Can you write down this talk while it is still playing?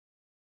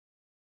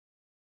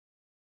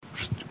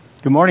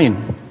Good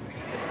morning.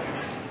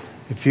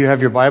 If you have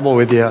your Bible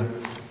with you,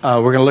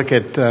 we're going to look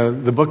at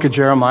the book of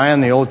Jeremiah in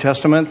the Old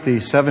Testament, the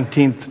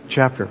 17th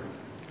chapter.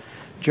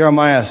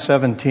 Jeremiah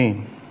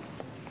 17.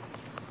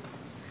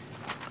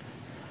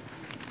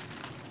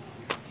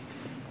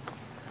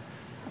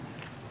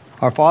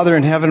 Our Father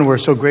in heaven, we're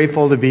so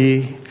grateful to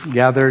be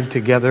gathered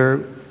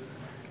together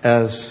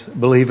as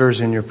believers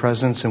in your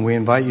presence, and we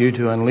invite you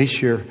to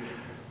unleash your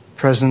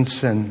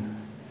presence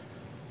and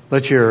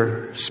let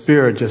your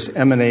Spirit just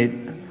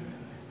emanate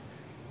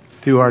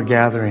through our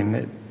gathering.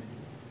 That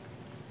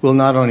we'll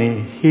not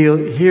only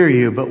hear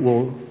you, but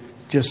we'll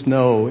just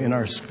know in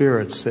our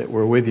spirits that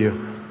we're with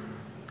you.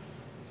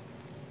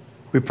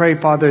 We pray,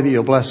 Father, that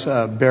you'll bless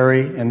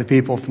Barry and the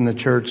people from the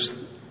church.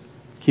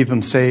 Keep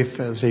him safe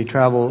as they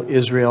travel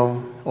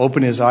Israel.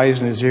 Open his eyes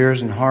and his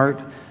ears and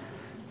heart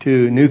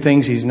to new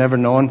things he's never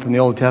known from the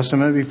Old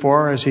Testament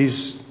before as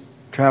he's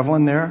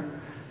traveling there,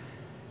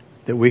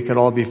 that we could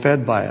all be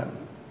fed by it.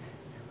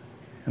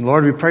 And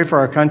Lord, we pray for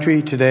our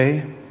country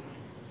today.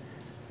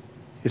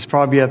 It's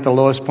probably at the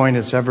lowest point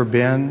it's ever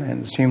been,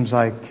 and it seems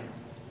like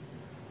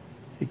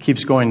it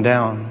keeps going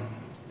down.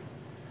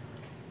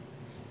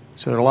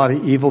 So there are a lot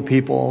of evil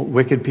people,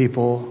 wicked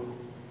people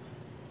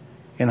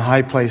in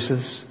high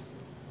places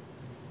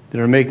that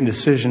are making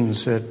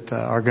decisions that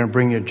are going to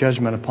bring your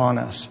judgment upon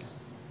us.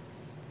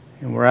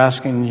 And we're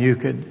asking you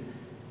could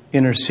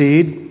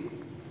intercede.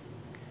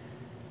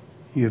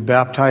 You've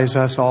baptized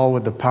us all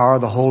with the power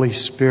of the Holy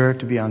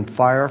Spirit to be on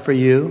fire for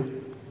you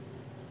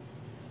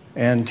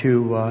and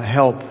to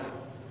help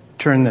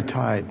turn the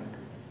tide.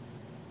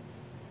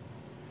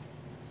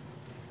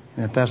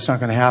 And if that's not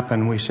going to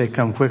happen, we say,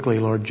 come quickly,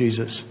 Lord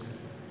Jesus.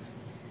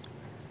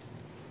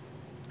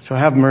 So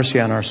have mercy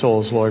on our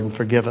souls, Lord, and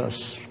forgive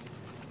us.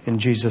 In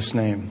Jesus'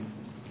 name,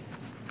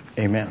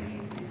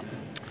 amen.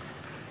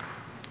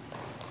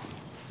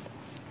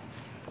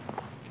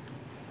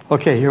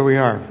 Okay, here we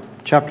are.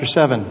 Chapter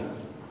 7,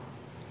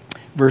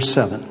 verse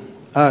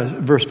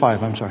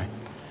 5, I'm sorry.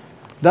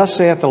 Thus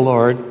saith the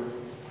Lord,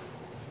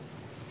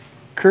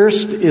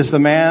 cursed is the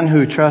man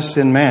who trusts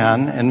in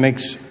man and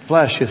makes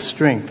flesh his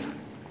strength,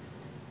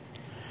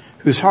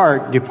 whose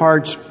heart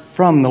departs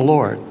from the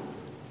Lord.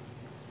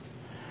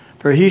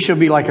 For he shall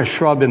be like a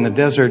shrub in the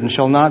desert and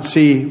shall not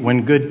see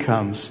when good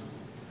comes.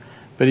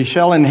 But he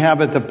shall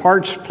inhabit the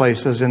parched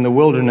places in the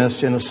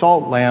wilderness in a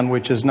salt land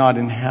which is not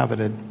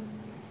inhabited.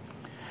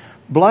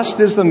 Blessed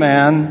is the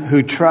man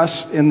who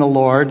trusts in the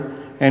Lord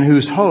and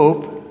whose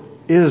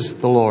hope is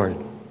the Lord.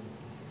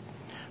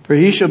 For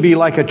he shall be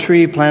like a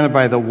tree planted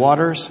by the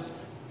waters,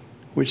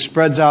 which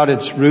spreads out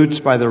its roots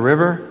by the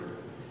river,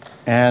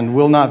 and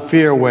will not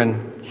fear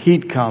when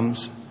heat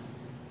comes,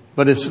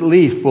 but its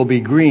leaf will be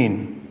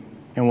green,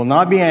 and will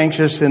not be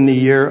anxious in the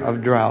year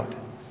of drought,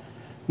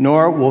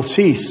 nor will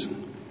cease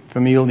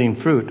from yielding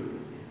fruit.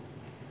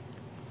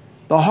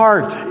 The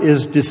heart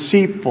is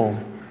deceitful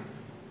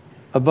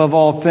above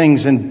all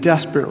things and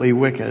desperately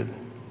wicked.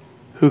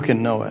 Who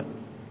can know it?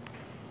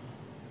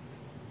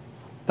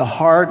 The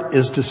heart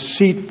is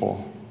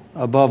deceitful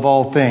above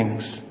all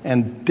things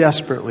and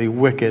desperately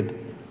wicked.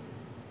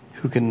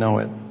 Who can know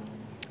it?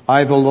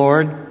 I, the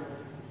Lord,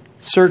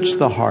 search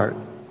the heart.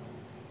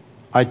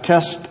 I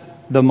test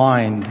the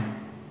mind,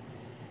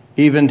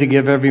 even to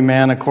give every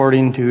man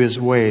according to his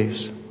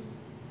ways,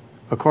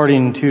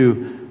 according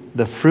to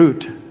the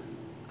fruit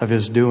of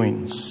his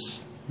doings.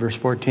 Verse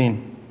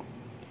 14.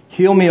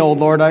 Heal me, O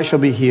Lord, I shall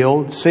be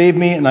healed. Save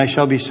me, and I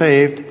shall be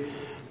saved,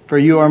 for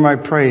you are my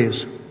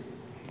praise.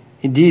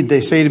 Indeed, they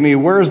say to me,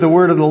 where is the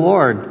word of the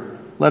Lord?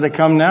 Let it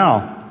come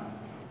now.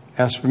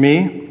 As for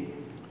me,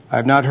 I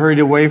have not hurried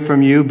away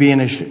from you,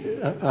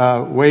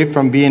 away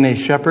from being a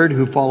shepherd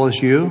who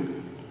follows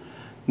you,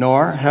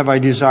 nor have I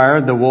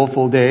desired the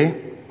woeful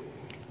day.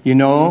 You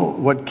know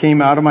what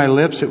came out of my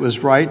lips. It was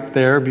right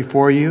there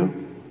before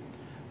you.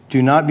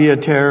 Do not be a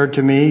terror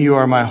to me. You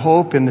are my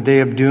hope in the day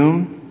of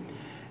doom.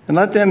 And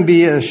let them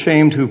be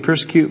ashamed who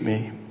persecute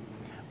me.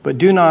 But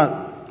do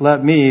not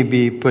let me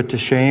be put to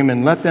shame,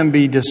 and let them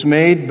be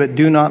dismayed, but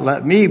do not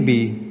let me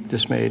be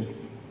dismayed.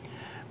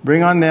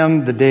 Bring on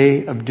them the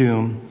day of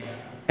doom,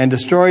 and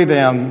destroy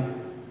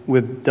them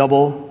with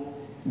double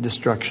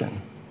destruction.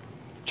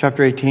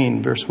 Chapter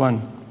 18, verse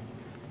 1.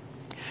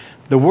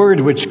 The word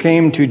which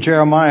came to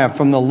Jeremiah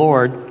from the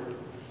Lord,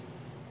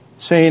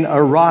 saying,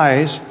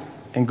 arise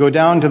and go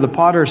down to the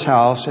potter's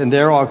house, and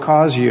there I'll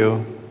cause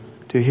you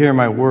to hear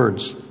my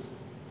words.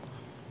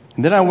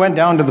 And then I went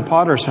down to the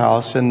potter's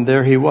house, and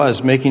there he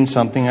was, making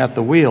something at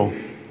the wheel.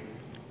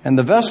 And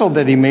the vessel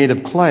that he made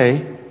of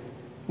clay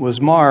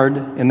was marred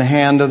in the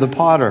hand of the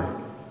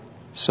potter.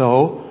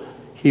 So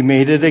he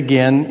made it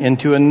again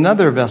into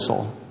another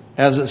vessel,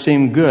 as it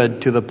seemed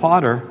good to the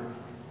potter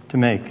to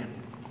make.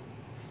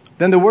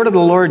 Then the word of the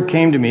Lord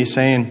came to me,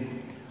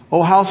 saying,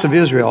 O house of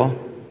Israel,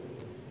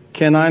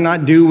 can I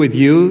not do with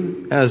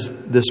you as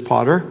this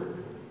potter?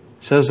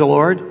 Says the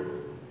Lord.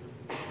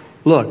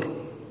 Look,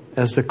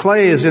 as the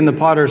clay is in the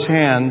potter's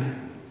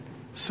hand,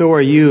 so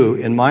are you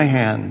in my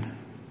hand,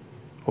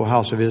 O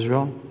house of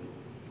Israel.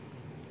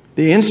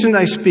 The instant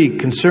I speak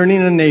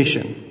concerning a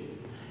nation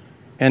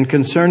and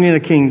concerning a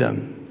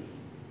kingdom,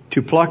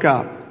 to pluck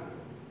up,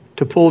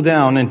 to pull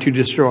down, and to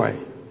destroy.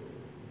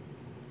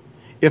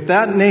 If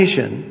that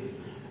nation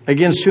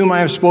against whom I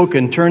have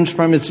spoken turns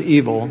from its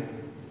evil,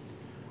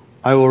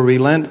 I will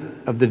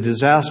relent of the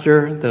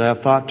disaster that I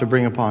have thought to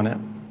bring upon it.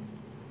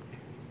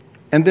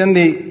 And then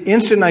the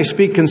instant I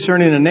speak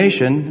concerning a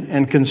nation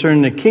and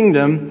concerning a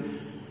kingdom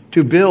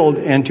to build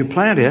and to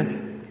plant it,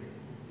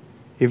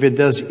 if it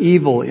does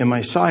evil in my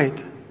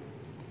sight,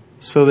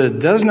 so that it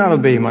does not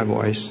obey my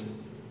voice,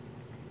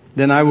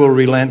 then I will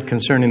relent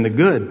concerning the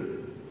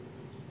good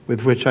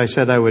with which I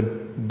said I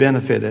would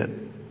benefit it.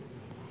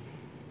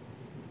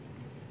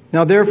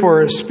 Now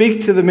therefore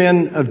speak to the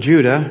men of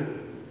Judah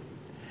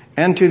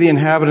and to the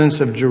inhabitants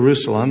of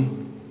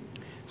Jerusalem,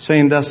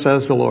 saying, thus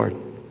says the Lord,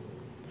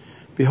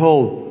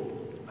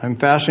 behold, I'm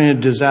fashioning a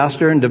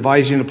disaster and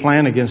devising a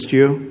plan against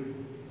you.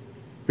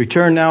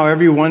 Return now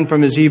every one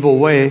from his evil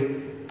way,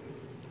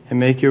 and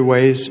make your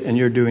ways and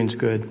your doings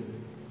good.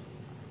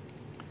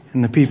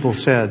 And the people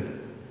said,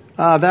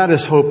 that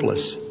is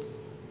hopeless.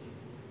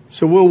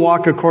 So we'll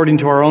walk according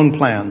to our own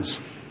plans,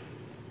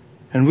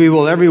 and we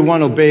will every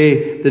one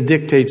obey the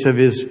dictates of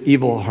his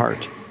evil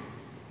heart.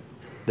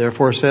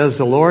 Therefore says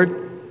the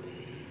Lord,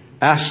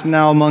 ask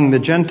now among the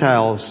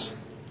Gentiles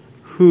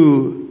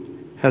who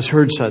has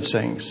heard such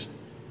things.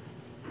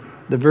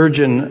 The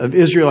Virgin of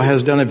Israel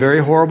has done a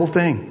very horrible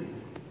thing.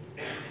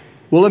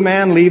 Will a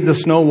man leave the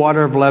snow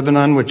water of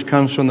Lebanon, which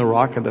comes from the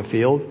rock of the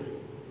field?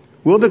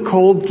 Will the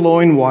cold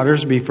flowing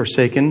waters be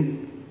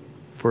forsaken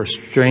for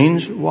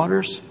strange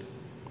waters?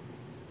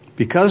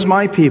 Because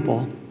my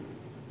people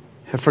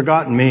have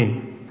forgotten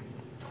me.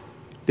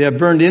 They have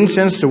burned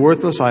incense to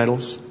worthless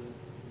idols.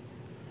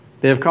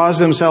 They have caused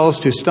themselves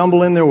to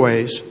stumble in their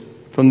ways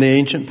from the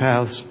ancient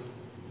paths,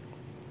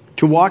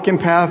 to walk in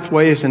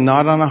pathways and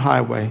not on a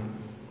highway,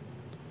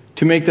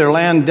 to make their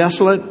land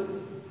desolate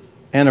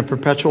and a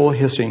perpetual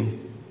hissing.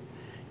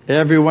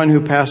 Everyone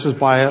who passes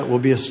by it will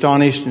be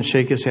astonished and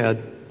shake his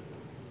head.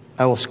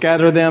 I will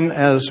scatter them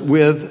as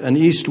with an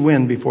east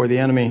wind before the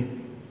enemy.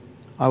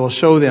 I will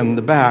show them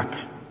the back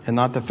and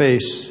not the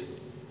face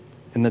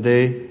in the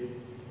day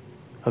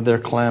of their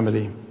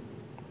calamity.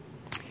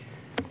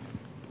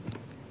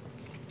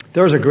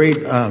 There was a great,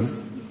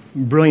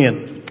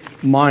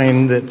 brilliant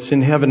mind that's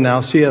in heaven now,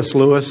 C.S.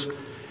 Lewis.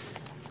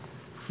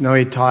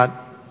 He taught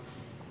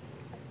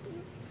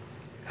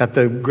at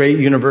the great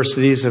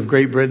universities of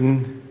Great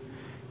Britain.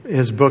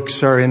 His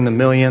books are in the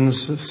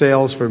millions,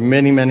 sales for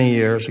many, many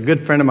years. A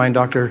good friend of mine,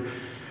 Dr.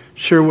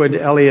 Sherwood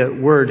Elliott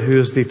Word,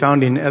 who's the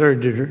founding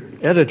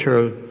editor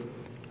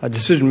of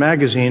Decision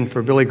Magazine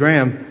for Billy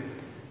Graham,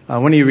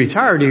 when he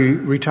retired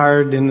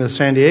in the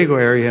San Diego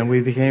area, and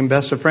we became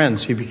best of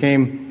friends. He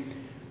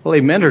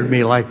mentored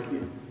me like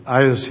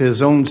I was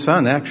his own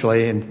son,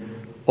 actually,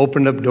 and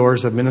opened up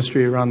doors of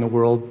ministry around the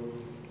world.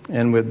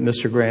 And with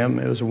Mr. Graham,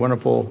 it was a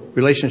wonderful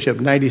relationship.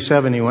 In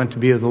 97, he went to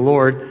be with the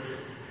Lord,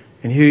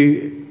 and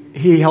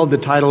he held the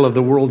title of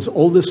the world's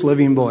oldest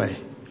living boy.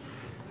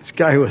 This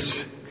guy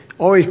was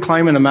always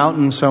climbing a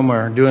mountain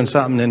somewhere, doing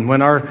something. And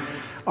when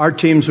our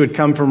teams would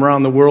come from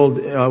around the world,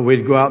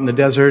 we'd go out in the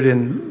desert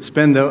and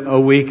spend a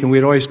week, and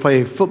we'd always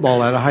play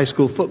football at a high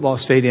school football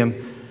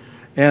stadium.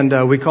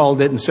 And we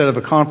called it, instead of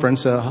a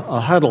conference, a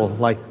huddle,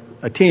 like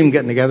a team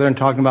getting together and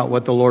talking about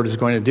what the Lord is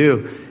going to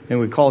do. And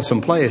we called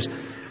some plays.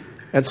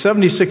 At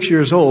 76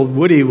 years old,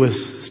 Woody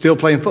was still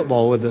playing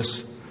football with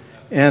us.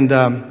 And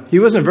he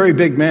wasn't a very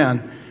big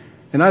man.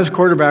 And I was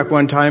quarterback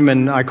one time,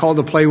 and I called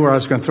the play where I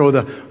was going to throw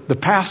the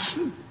pass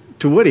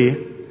to Woody.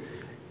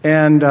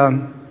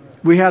 And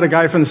we had a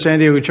guy from the San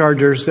Diego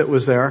Chargers that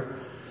was there,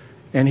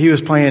 and he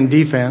was playing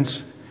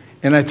defense.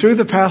 And I threw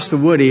the pass to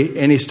Woody,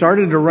 and he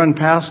started to run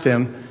past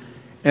him.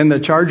 And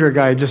the Charger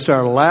guy just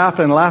started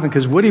laughing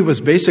because Woody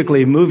was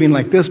basically moving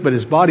like this, but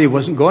his body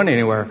wasn't going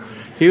anywhere.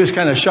 He was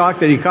kind of shocked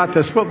that he caught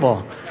this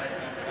football.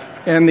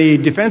 And the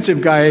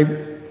defensive guy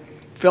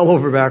fell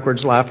over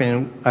backwards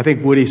laughing. I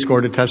think Woody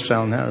scored a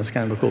touchdown. That was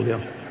kind of a cool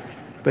deal.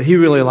 But he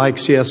really liked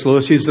C.S.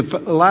 Lewis. He's the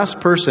last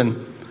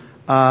person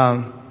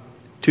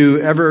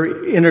to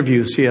ever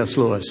interview C.S.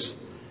 Lewis.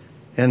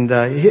 And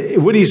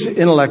Woody's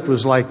intellect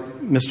was like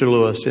Mr.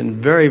 Lewis,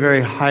 and very,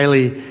 very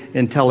highly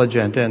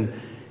intelligent.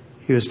 And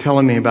he was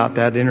telling me about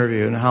that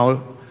interview and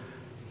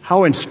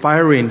how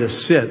inspiring to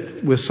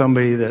sit with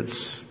somebody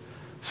that's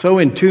so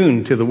in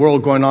tune to the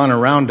world going on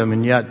around him,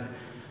 and yet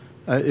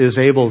is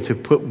able to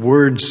put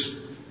words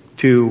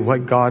to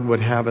what God would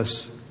have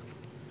us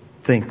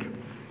think.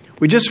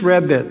 We just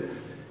read that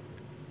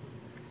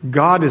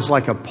God is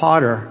like a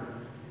potter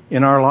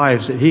in our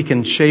lives, that he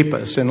can shape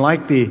us. And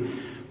like the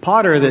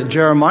potter that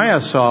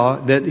Jeremiah saw,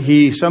 that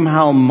he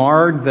somehow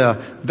marred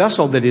the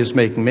vessel that he was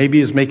making. Maybe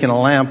he was making a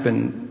lamp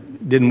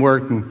and didn't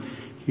work, and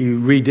he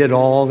redid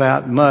all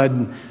that mud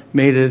and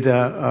made it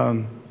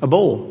a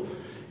bowl.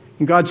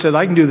 And God said,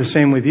 I can do the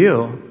same with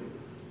you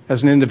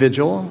as an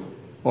individual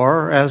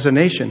or as a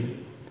nation.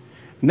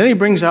 And then he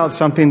brings out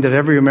something that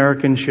every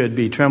American should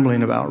be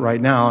trembling about right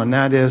now, and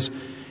that is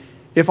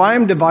If I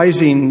am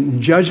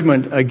devising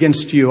judgment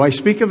against you, I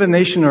speak of a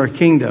nation or a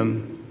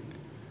kingdom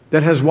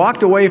that has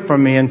walked away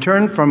from me and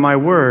turned from my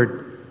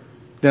word,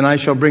 then I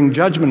shall bring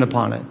judgment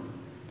upon it.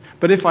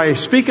 But if I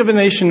speak of a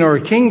nation or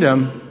a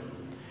kingdom,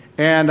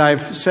 and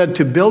I've said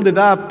to build it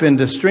up and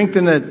to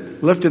strengthen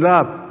it, lift it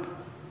up,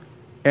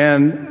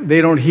 and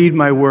they don't heed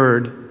my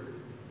word,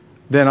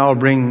 then I'll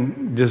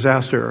bring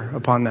disaster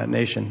upon that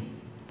nation.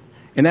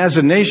 And as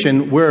a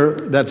nation, we're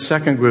that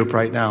second group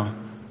right now.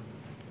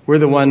 We're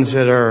the ones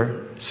that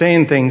are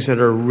saying things that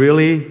are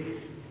really,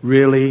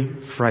 really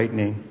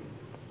frightening.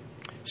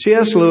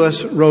 C.S.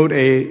 Lewis wrote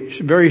a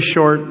very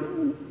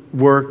short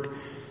work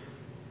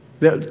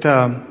that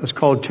is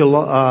called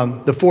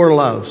The Four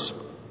Loves.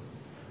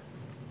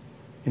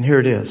 And here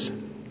it is.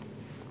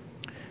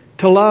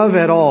 To love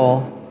at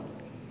all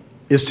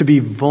is to be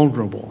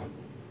vulnerable.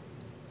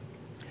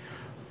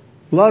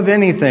 Love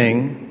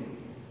anything,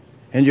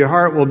 and your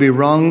heart will be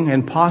wrung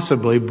and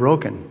possibly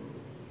broken.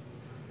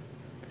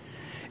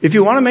 If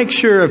you want to make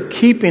sure of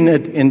keeping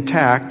it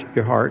intact,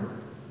 your heart,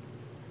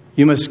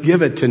 you must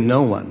give it to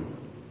no one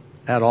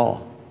at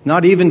all,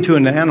 not even to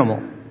an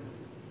animal.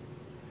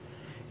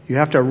 You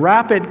have to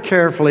wrap it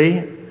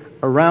carefully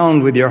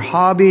around with your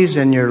hobbies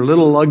and your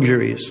little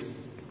luxuries.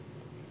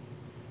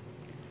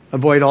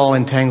 Avoid all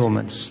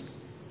entanglements.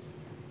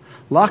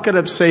 Lock it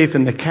up safe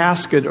in the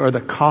casket or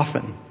the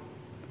coffin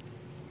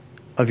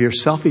of your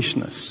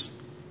selfishness.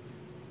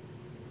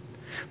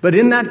 But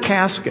in that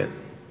casket,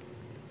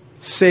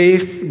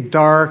 safe,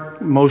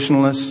 dark,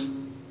 motionless,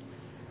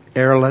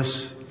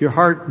 airless, your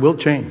heart will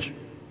change.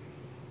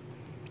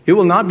 It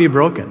will not be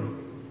broken.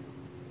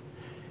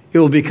 It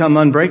will become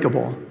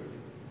unbreakable,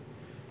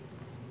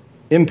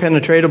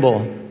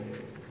 impenetrable,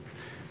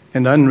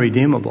 and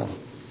unredeemable.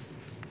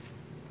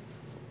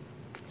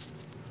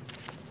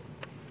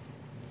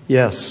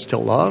 Yes, to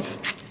love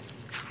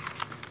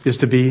is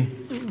to be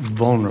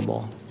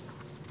vulnerable.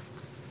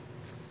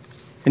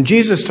 And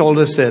Jesus told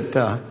us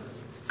that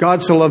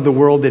God so loved the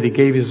world that He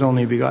gave His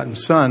only begotten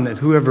Son, that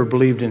whoever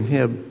believed in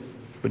Him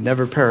would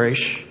never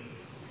perish,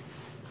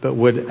 but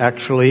would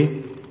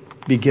actually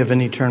be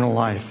given eternal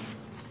life.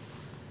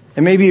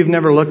 And maybe you've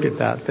never looked at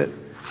that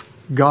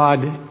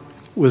God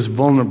was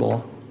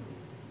vulnerable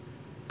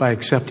by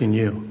accepting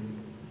you.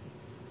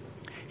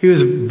 He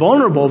was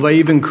vulnerable by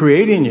even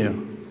creating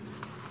you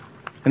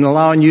and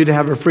allowing you to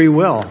have a free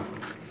will.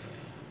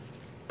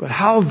 But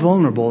how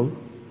vulnerable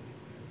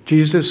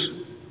Jesus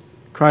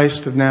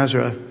Christ of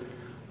Nazareth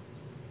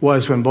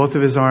was when both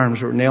of His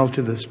arms were nailed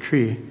to this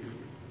tree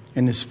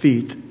and His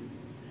feet,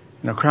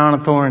 and a crown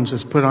of thorns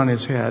was put on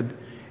His head,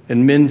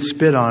 and men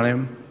spit on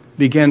Him,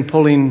 began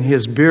pulling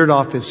His beard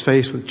off His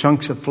face with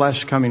chunks of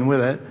flesh coming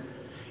with it,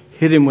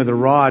 hit Him with a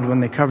rod when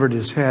they covered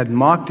His head,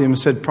 mocked Him, and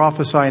said,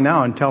 "Prophesy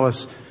now and tell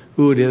us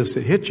who it is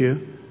that hit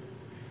you."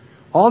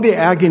 All the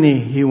agony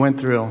He went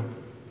through.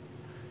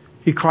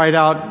 He cried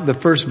out the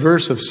first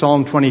verse of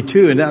Psalm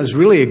 22, and that was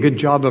really a good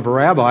job of a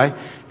rabbi,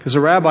 because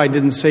the rabbi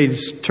didn't say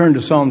turn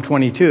to Psalm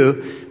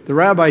 22. The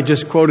rabbi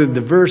just quoted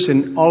the verse,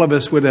 and all of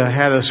us would have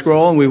had a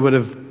scroll, and we would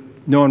have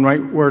known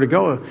right where to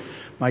go.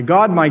 My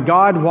God,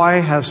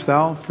 why hast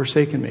thou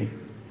forsaken me?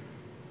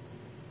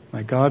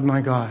 My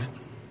God.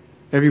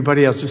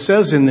 Everybody else. It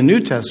says in the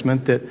New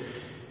Testament that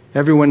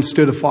everyone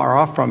stood afar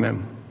off from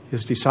Him.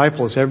 His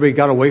disciples, everybody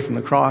got away from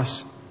the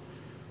cross.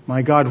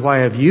 My God, why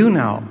have you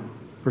now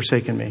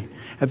forsaken me?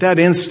 At that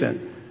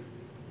instant,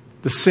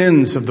 the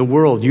sins of the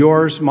world,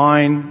 yours,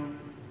 mine,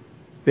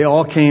 they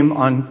all came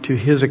onto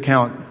His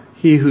account.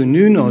 He who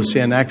knew no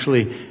sin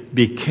actually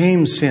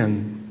became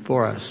sin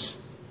for us.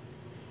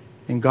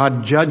 And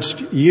God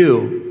judged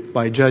you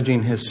by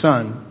judging His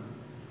Son.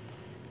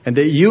 And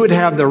that you would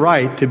have the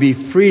right to be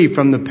free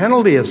from the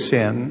penalty of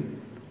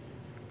sin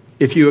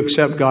if you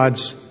accept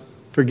God's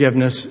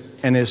forgiveness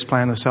and His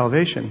plan of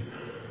salvation.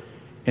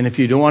 And if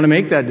you don't want to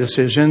make that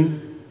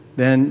decision,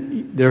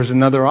 then there's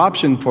another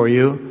option for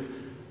you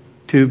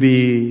to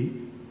be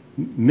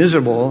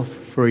miserable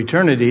for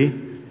eternity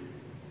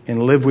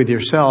and live with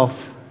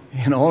yourself.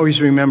 And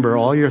always remember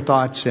all your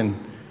thoughts and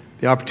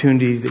the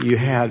opportunities that you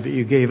had, but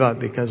you gave up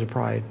because of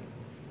pride.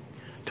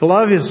 To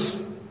love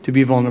is to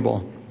be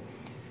vulnerable.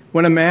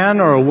 When a man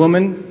or a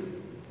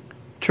woman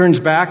turns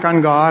back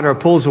on God or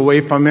pulls away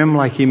from Him,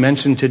 like He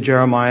mentioned to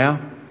Jeremiah,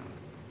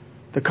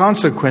 the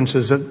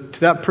consequences to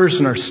that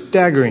person are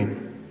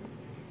staggering.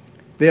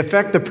 They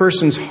affect the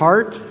person's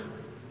heart,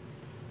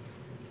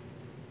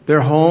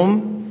 their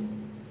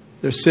home,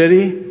 their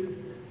city,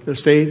 their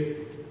state,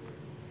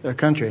 their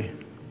country,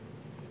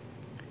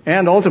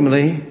 and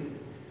ultimately,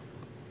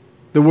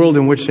 the world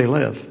in which they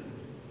live.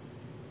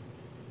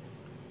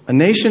 A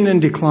nation in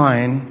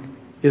decline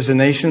is a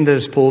nation that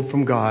is pulled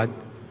from God,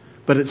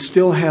 but it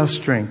still has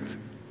strength.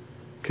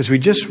 Because we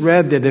just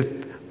read that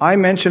if I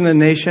mention a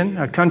nation,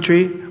 a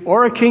country,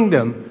 or a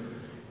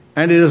kingdom,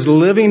 and it is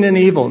living in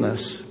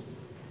evilness,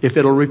 if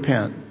it'll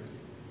repent,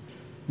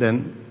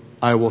 then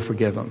I will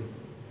forgive them.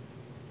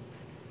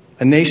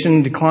 A nation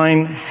in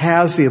decline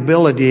has the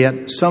ability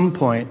at some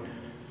point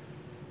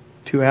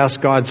to ask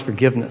God's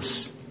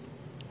forgiveness.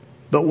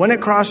 But when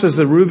it crosses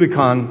the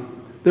Rubicon,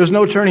 there's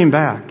no turning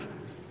back.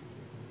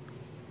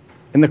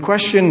 And the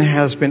question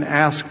has been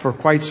asked for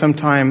quite some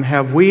time,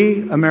 have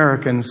we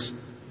Americans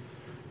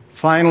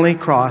finally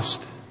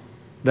crossed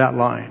that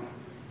line?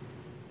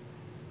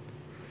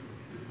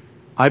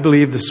 I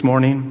believe this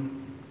morning,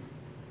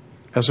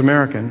 as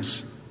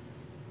Americans,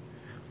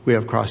 we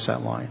have crossed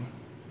that line.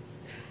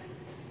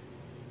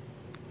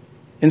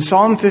 In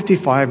Psalm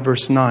 55,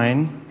 verse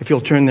 9, if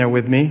you'll turn there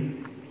with me,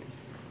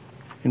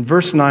 in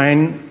verse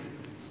 9,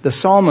 the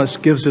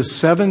psalmist gives us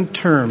 7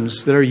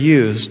 terms that are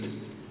used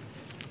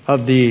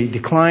of the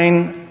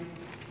decline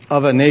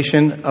of a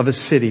nation, of a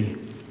city,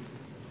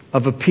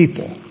 of a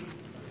people.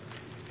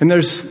 And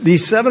there's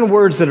these 7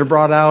 words that are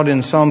brought out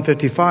in Psalm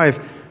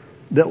 55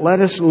 that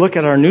let us look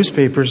at our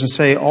newspapers and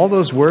say, all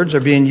those words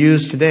are being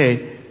used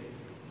today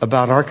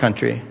about our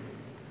country.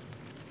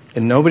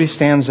 And nobody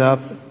stands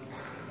up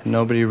and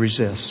nobody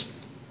resists.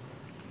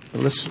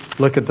 But let's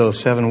look at those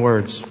 7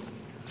 words.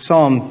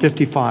 Psalm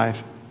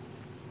 55,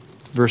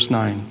 verse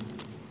 9.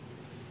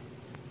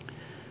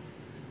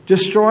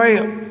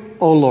 Destroy,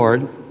 O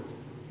Lord.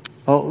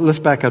 Oh, let's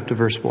back up to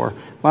verse 4.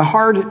 My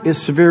heart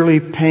is severely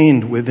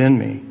pained within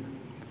me.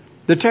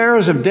 The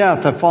terrors of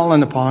death have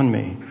fallen upon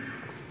me.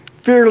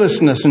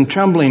 Fearlessness and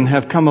trembling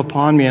have come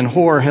upon me, and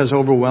horror has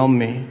overwhelmed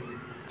me.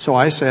 So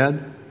I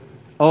said,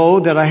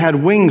 oh, that I had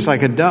wings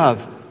like a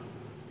dove.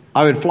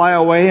 I would fly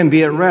away and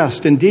be at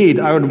rest. Indeed,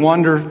 I would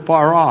wander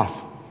far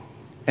off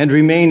and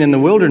remain in the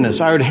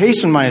wilderness. I would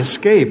hasten my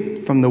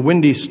escape from the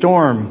windy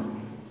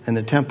storm and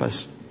the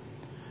tempest.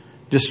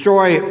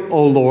 Destroy,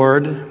 O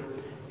Lord,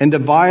 and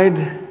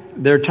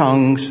divide their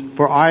tongues,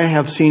 for I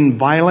have seen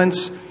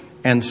violence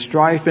and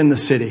strife in the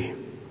city.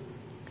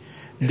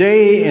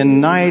 Day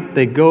and night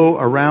they go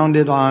around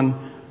it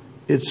on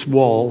its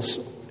walls.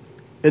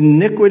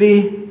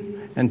 Iniquity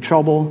and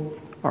trouble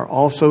are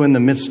also in the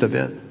midst of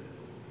it.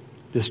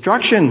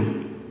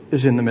 Destruction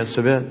is in the midst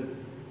of it.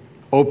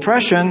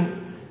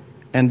 Oppression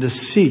and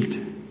deceit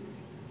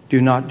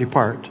do not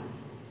depart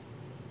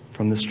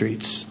from the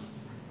streets.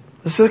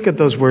 Let's look at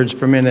those words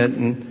for a minute,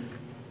 and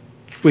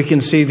we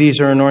can see these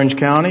are in Orange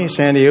County,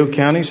 San Diego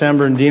County, San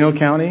Bernardino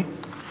County,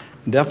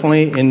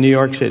 definitely in New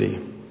York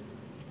City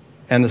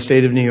and the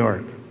state of New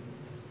York,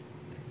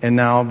 and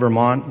now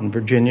Vermont and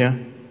Virginia,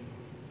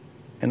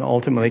 and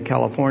ultimately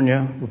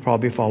California will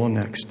probably follow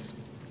next.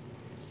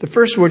 The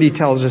first word he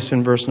tells us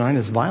in verse 9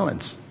 is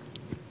violence.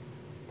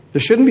 There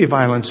shouldn't be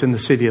violence in the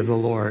city of the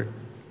Lord.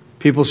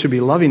 People should be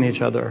loving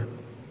each other.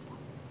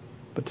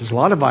 But there's a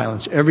lot of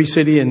violence. Every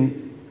city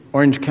in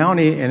Orange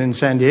County and in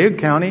San Diego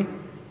County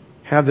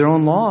have their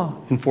own law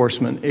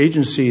enforcement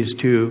agencies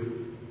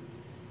to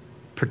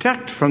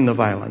protect from the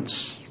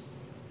violence.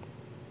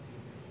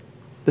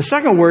 The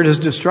second word is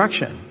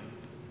destruction.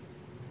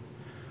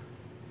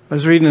 I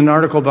was reading an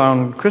article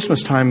about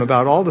Christmas time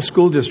about all the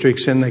school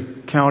districts in the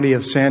county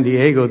of San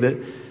Diego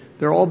that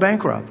they're all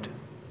bankrupt.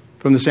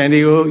 From the San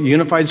Diego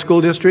Unified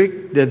School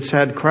District that's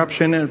had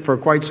corruption in it for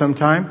quite some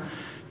time,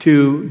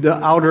 to the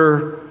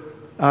outer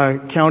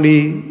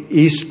county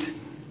east,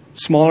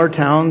 smaller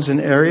towns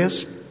and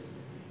areas.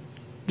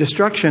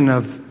 Destruction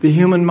of the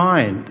human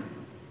mind.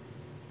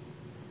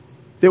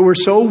 That we're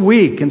so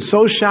weak and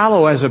so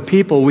shallow as a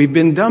people, we've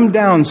been dumbed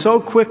down so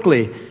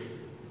quickly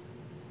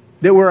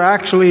that we're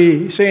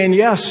actually saying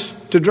yes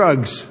to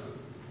drugs.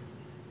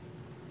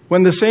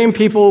 When the same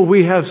people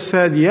we have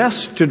said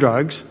yes to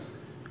drugs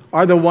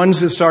are the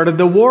ones that started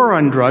the war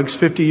on drugs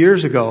 50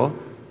 years ago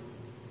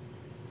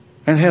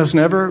and has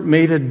never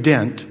made a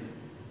dent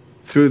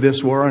through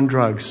this war on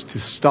drugs to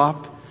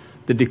stop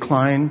the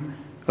decline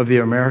of the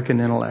American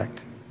intellect.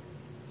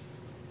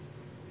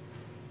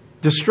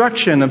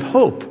 Destruction of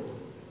hope.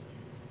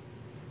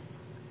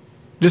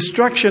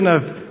 Destruction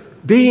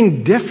of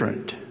being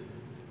different.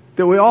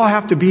 That we all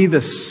have to be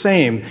the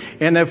same.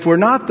 And if we're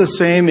not the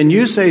same and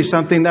you say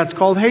something, that's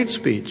called hate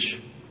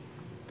speech.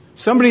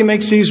 Somebody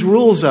makes these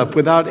rules up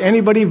without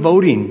anybody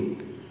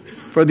voting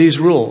for these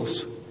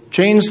rules.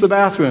 Change the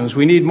bathrooms.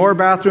 We need more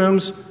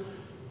bathrooms.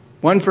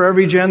 One for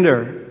every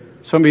gender.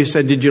 Somebody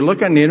said, did you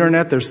look on the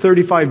internet? There's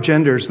 35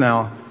 genders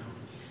now.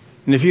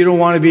 And if you don't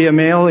want to be a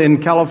male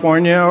in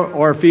California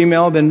or a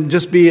female, then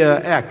just be a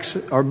X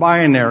or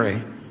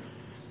binary.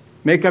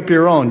 Make up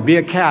your own. Be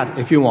a cat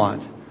if you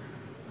want.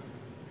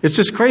 It's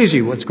just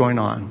crazy what's going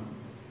on.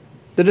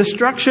 The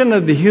destruction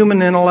of the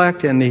human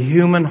intellect and the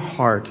human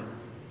heart.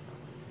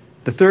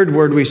 The third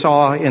word we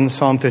saw in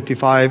Psalm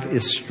 55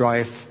 is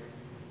strife.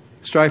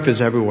 Strife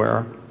is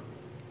everywhere.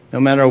 No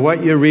matter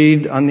what you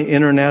read on the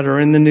internet or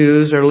in the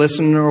news or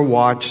listen or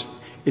watch,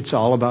 it's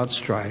all about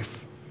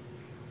strife.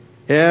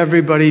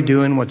 Everybody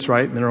doing what's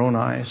right in their own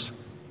eyes.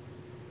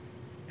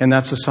 And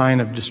that's a sign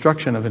of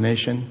destruction of a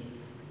nation.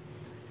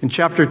 In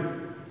chapter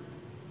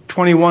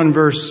 21,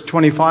 verse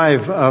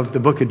 25 of the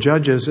book of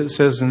Judges, it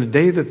says, in the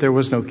day that there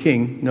was no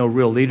king, no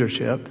real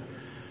leadership,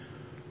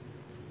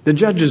 the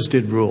judges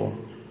did rule.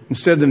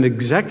 Instead of an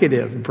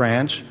executive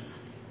branch,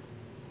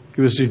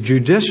 it was the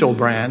judicial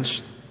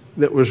branch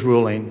that was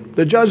ruling.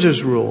 The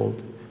judges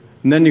ruled.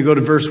 And then you go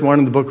to verse 1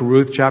 in the book of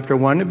Ruth, chapter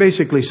 1. It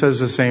basically says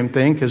the same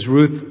thing, because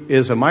Ruth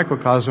is a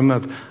microcosm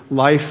of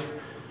life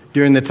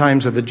during the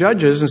times of the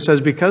judges, and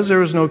says, because there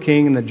was no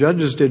king and the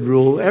judges did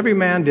rule, every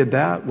man did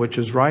that which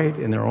is right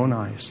in their own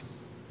eyes.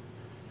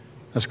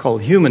 That's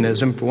called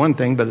humanism for one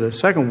thing, but the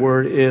second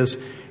word is,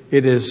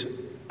 it is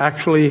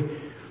actually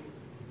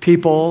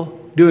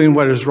people doing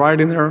what is right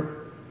in their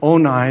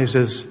own eyes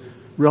as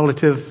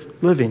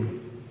relative living.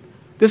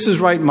 This is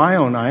right in my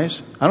own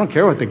eyes. I don't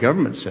care what the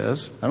government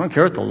says. I don't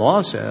care what the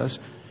law says.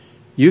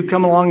 You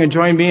come along and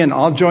join me, and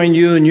I'll join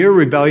you in your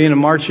rebellion and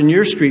march in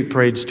your street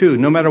parades too,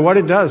 no matter what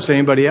it does to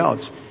anybody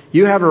else.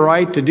 You have a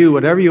right to do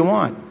whatever you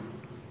want.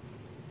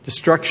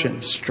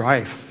 Destruction,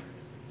 strife,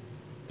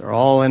 they're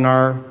all in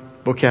our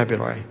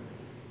vocabulary.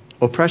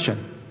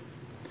 Oppression.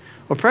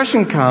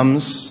 Oppression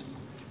comes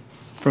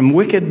from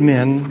wicked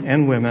men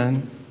and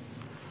women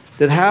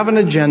that have an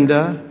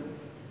agenda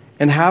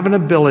and have an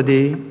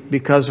ability,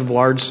 because of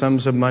large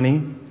sums of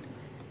money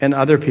and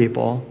other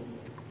people,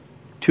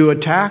 to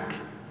attack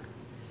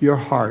your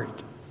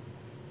heart.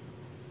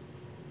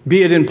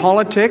 Be it in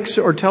politics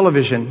or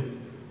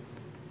television,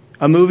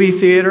 a movie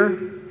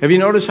theater. Have you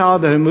noticed how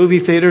the movie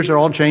theaters are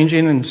all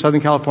changing in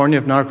Southern California,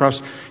 if not across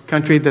the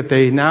country, that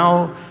they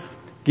now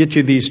get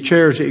you these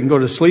chairs that you can go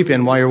to sleep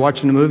in while you're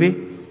watching the movie,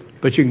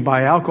 but you can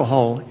buy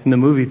alcohol in the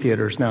movie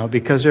theaters now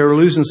because they were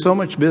losing so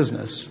much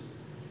business.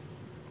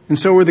 And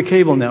so were the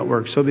cable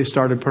networks, so they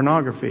started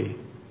pornography.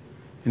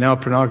 And now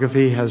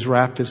pornography has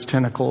wrapped its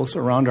tentacles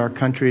around our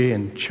country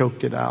and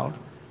choked it out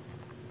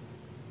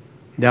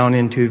down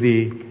into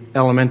the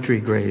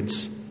elementary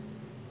grades.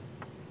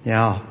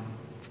 Yeah,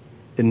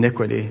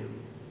 iniquity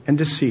and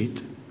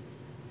deceit.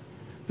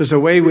 There's a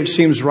way which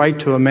seems right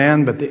to a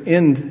man, but the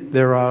end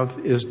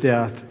thereof is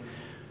death.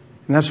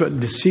 And that's what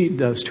deceit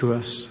does to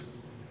us.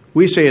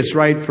 We say it's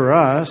right for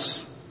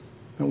us,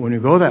 but when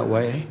you go that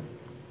way,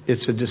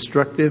 it's a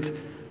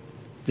destructive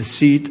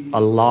deceit,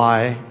 a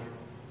lie.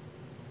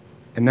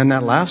 And then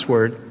that last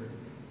word,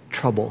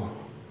 trouble.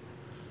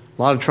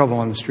 A lot of trouble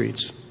on the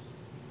streets.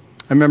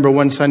 I remember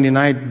one Sunday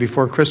night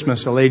before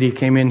Christmas, a lady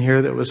came in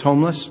here that was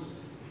homeless.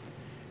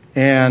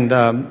 And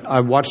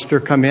I watched her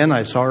come in.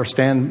 I saw her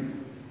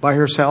stand by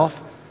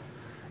herself.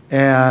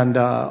 And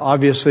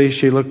obviously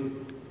she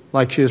looked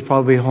like she was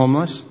probably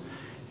homeless.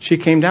 She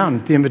came down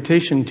with the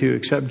invitation to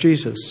accept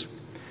Jesus.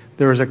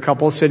 There was a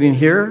couple sitting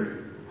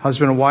here,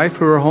 husband and wife,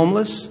 who were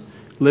homeless,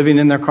 living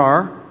in their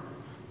car.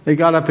 They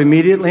got up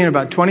immediately, and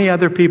about 20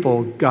 other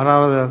people got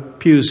out of the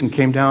pews and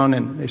came down,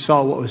 and they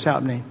saw what was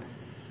happening.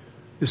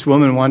 This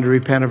woman wanted to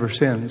repent of her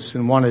sins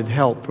and wanted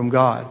help from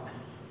God.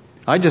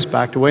 I just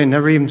backed away and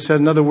never even said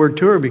another word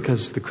to her,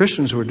 because the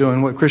Christians were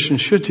doing what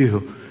Christians should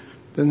do.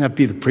 Doesn't have to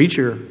be the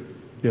preacher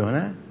doing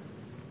it.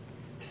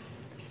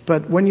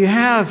 But when you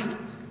have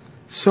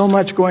so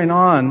much going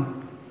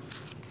on,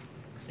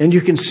 and you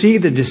can see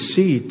the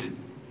deceit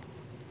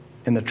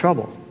and the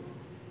trouble,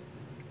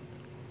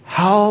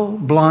 how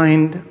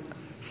blind,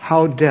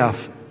 how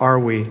deaf are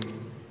we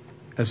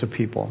as a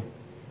people?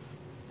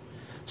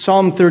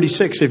 Psalm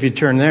 36, if you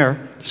turn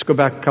there, just go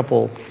back a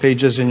couple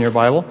pages in your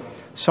Bible.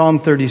 Psalm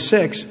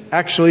 36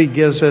 actually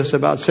gives us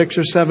about 6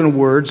 or 7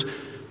 words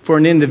for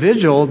an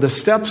individual, the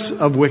steps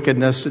of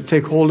wickedness that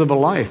take hold of a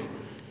life.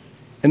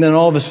 And then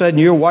all of a sudden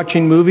you're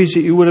watching movies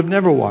that you would have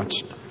never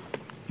watched.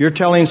 You're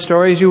telling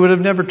stories you would have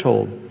never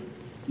told.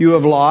 You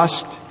have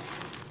lost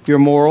your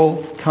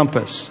moral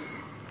compass.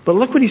 But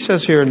look what he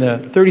says here in the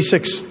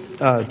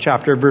 36th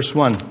chapter, verse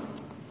 1.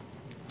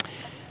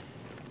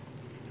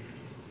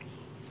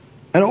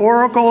 An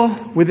oracle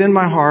within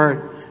my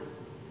heart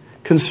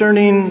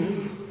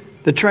concerning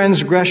the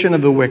transgression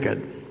of the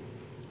wicked.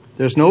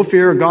 There's no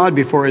fear of God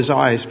before his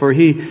eyes, for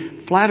he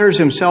flatters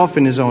himself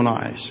in his own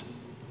eyes.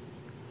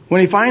 When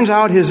he finds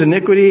out his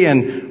iniquity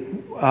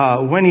and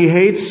when he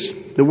hates,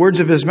 the words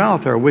of his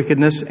mouth are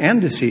wickedness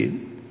and deceit.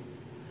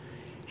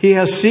 He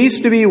has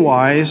ceased to be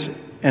wise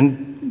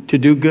and to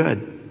do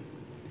good.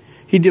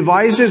 He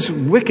devises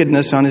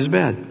wickedness on his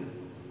bed.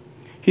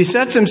 He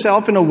sets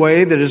himself in a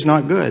way that is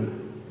not good.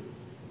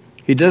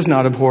 He does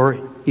not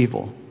abhor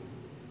evil.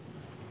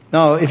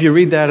 Now, if you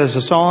read that as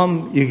a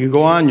psalm, you can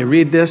go on, you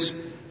read this,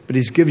 but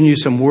he's giving you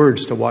some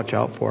words to watch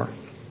out for.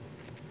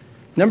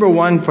 Number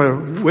one, for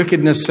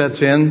wickedness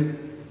sets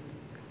in,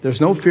 there's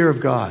no fear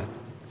of God.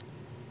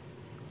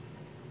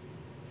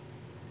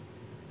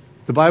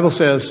 The Bible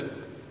says,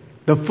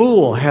 the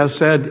fool has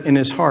said in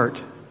his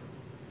heart,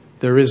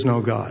 there is no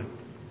God.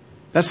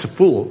 That's the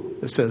fool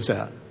that says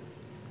that.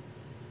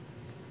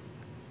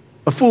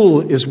 A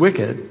fool is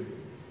wicked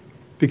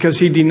because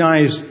he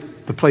denies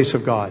the place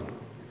of God.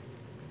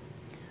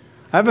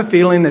 I have a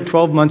feeling that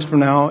 12 months from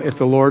now, if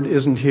the Lord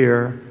isn't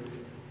here,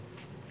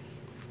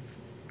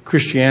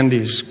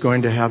 Christianity's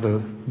going to have a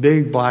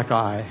big black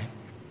eye.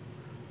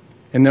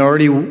 And they're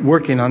already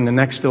working on the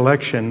next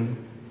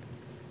election.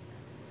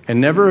 And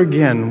never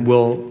again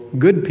will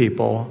good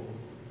people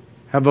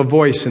have a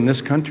voice in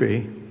this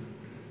country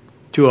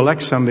to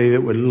elect somebody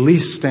that would at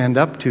least stand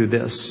up to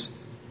this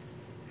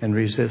and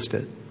resist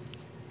it.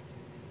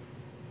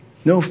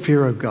 No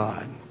fear of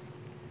God.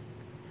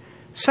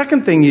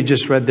 Second thing you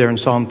just read there in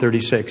Psalm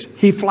 36,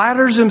 he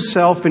flatters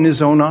himself in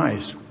his own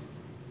eyes.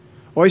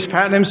 Always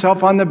patting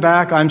himself on the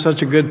back. I'm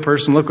such a good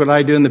person. Look what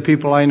I do and the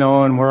people I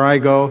know and where I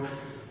go.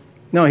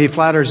 No, he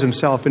flatters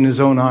himself in his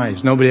own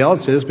eyes. Nobody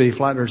else is, but he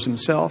flatters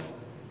himself.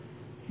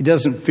 He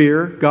doesn't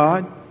fear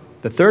God.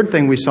 The third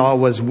thing we saw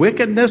was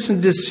wickedness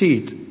and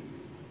deceit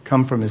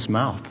come from his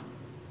mouth.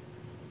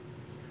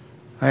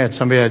 I had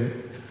somebody,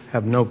 I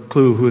have no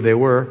clue who they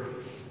were,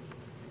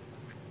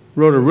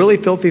 wrote a really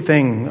filthy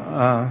thing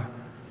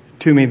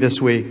to me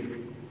this week.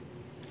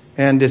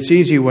 And it's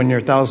easy when you're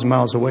 1,000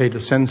 miles away to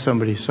send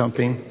somebody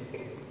something.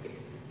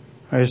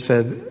 I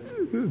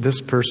said, this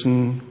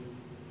person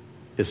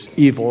is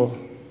evil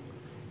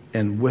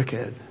and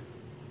wicked.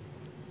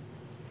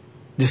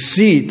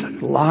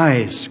 Deceit,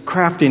 lies,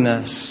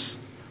 craftiness,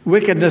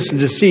 wickedness and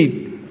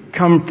deceit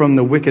come from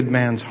the wicked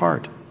man's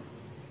heart,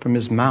 from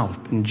his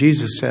mouth. And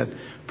Jesus said,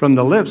 from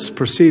the lips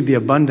proceed the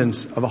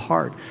abundance of a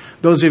heart.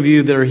 Those of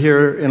you that are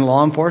here in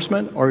law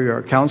enforcement or you're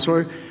a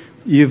counselor,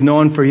 you've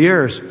known for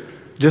years,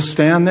 just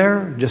stand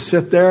there, just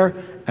sit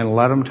there and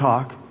let them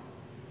talk.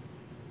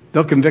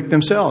 They'll convict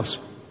themselves.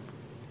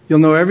 You'll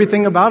know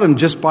everything about them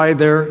just by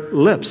their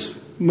lips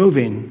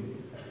moving.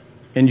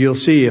 And you'll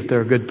see if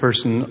they're a good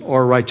person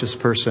or a righteous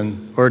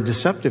person or a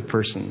deceptive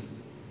person.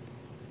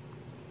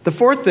 The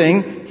fourth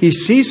thing, he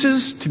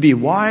ceases to be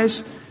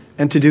wise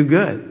and to do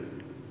good.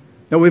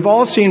 Now, we've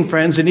all seen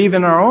friends, and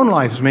even our own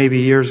lives maybe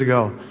years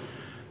ago,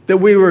 that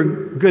we were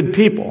good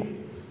people.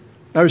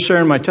 I was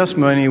sharing my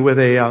testimony with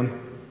a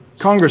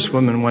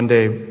congresswoman one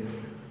day.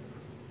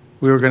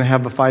 We were going to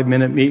have a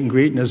 5-minute meet and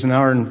greet, and it was an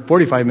hour and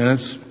 45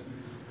 minutes,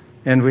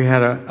 and we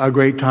had a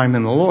great time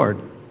in the Lord.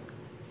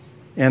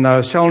 And I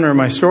was telling her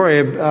my story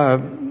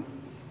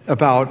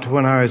about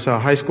when I was a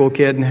high school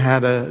kid and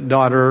had a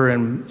daughter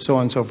and so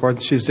on and so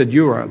forth. She said,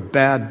 you are a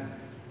bad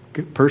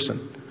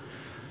person.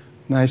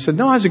 And I said,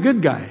 no, I was a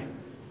good guy.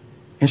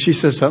 And she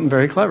said something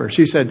very clever.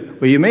 She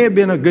said, well, you may have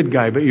been a good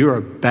guy, but you were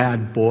a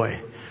bad boy.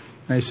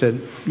 And I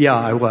said, yeah,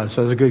 I was.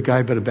 I was a good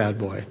guy, but a bad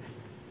boy.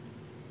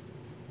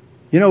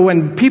 You know,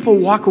 when people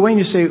walk away and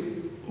you say,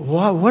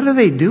 well, what are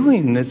they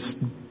doing? It's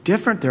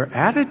different. Their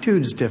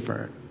attitude's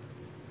different.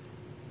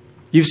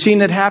 You've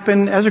seen it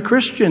happen as a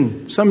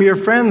Christian. Some of your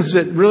friends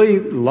that really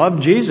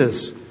love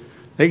Jesus,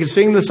 they can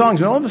sing the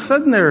songs, and all of a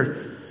sudden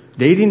they're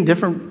dating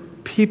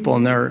different people,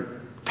 and they're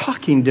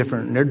talking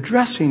different, and they're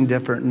dressing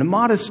different, and the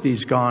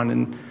modesty's gone,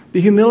 and the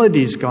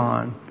humility's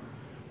gone.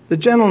 The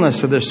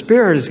gentleness of their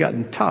spirit has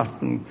gotten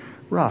tough and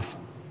rough.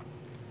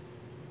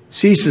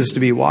 Ceases to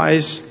be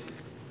wise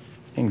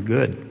and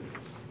good.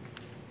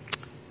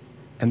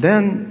 And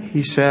then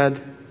he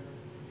said,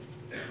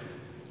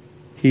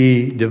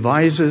 he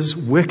devises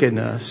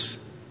wickedness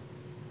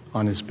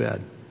on his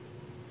bed.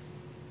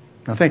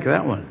 Now think of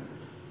that one.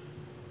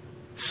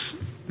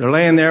 They're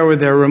laying there with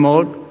their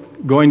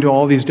remote, going to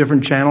all these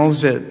different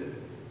channels that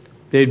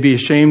they'd be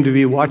ashamed to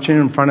be watching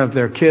in front of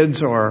their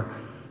kids or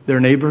their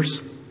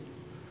neighbors.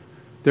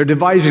 They're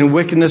devising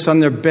wickedness on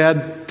their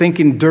bed,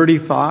 thinking dirty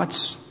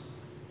thoughts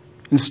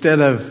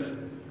instead of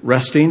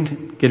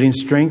resting, getting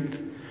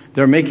strength.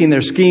 They're making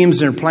their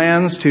schemes and their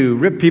plans to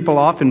rip people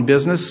off in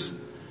business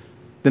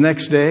the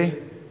next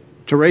day,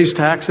 to raise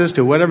taxes,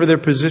 to whatever their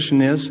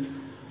position is.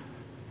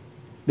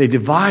 They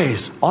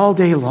devise all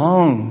day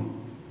long.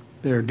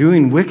 They're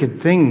doing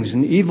wicked things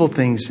and evil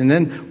things. And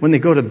then when they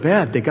go to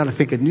bed, they got to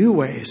think of new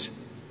ways.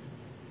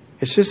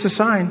 It's just a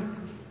sign.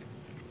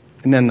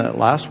 And then the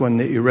last one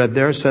that you read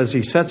there says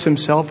he sets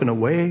himself in a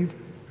way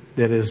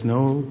that is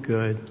no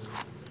good.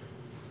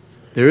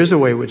 There is a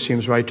way which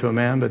seems right to a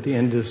man, but the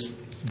end is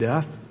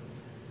death.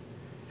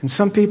 And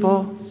some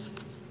people,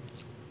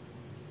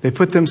 they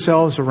put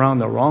themselves around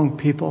the wrong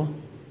people,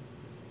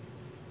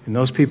 and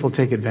those people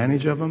take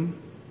advantage of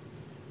them,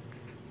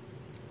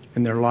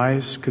 and their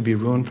lives could be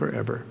ruined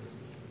forever.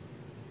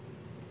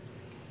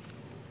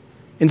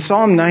 In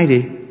Psalm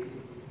 90,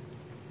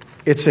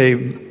 it's a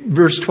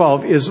verse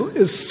 12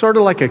 is sort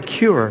of like a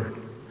cure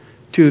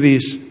to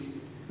these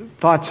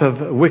thoughts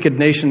of a wicked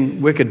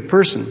nation, wicked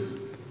person.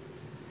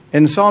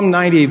 In Psalm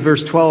 90,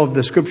 verse 12,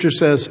 the scripture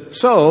says,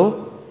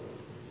 so,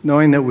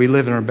 knowing that we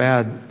live in a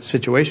bad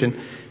situation,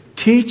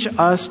 teach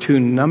us to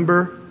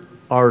number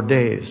our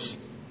days,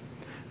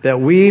 that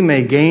we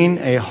may gain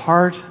a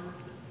heart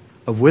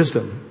of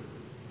wisdom.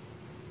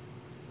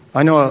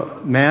 I know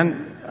a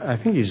man, I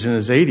think he's in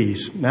his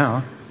 80s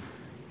now,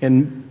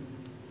 and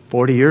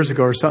 40 years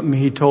ago or something,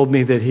 he told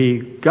me that he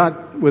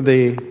got with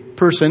a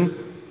person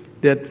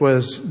that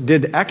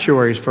did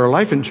actuaries for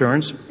life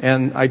insurance,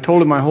 and I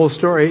told him my whole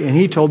story, and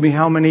he told me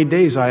how many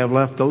days I have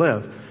left to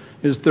live.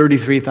 It was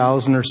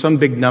 33,000 or some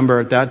big number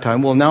at that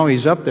time. Well, now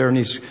he's up there and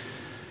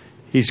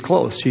he's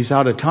close. He's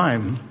out of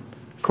time,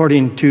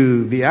 according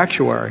to the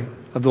actuary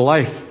of the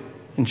life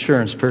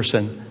insurance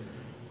person.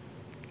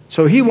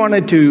 So he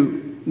wanted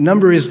to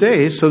number his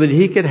days so that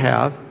he could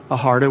have a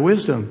heart of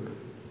wisdom.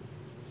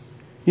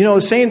 You know,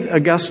 St.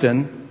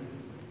 Augustine,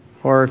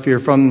 or if you're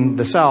from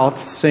the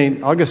South,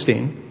 St.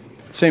 Augustine,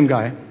 same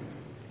guy,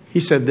 He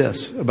said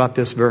this about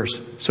this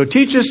verse. So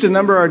teach us to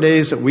number our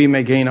days that we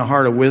may gain a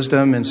heart of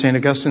wisdom. And St.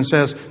 Augustine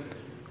says,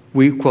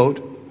 we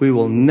quote, we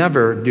will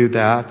never do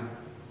that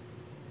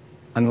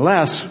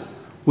unless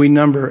we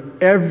number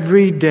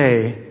every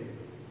day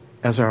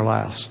as our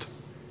last.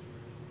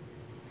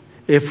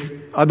 If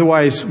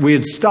otherwise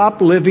we'd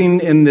stop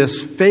living in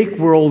this fake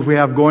world we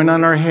have going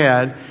on in our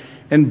head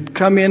and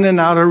come in and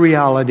out of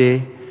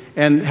reality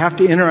and have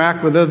to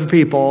interact with other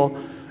people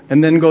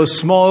and then go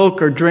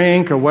smoke or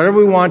drink or whatever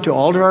we want to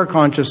alter our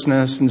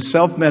consciousness and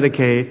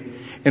self-medicate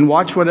and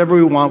watch whatever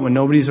we want when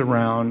nobody's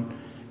around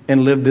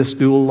and live this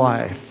dual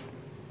life.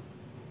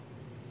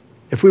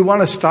 If we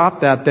want to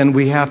stop that, then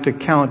we have to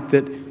count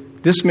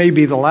that this may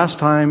be the last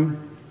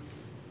time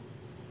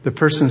the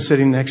person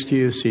sitting next to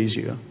you sees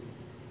you.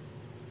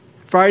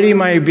 Friday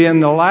may have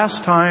been the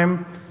last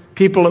time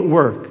people at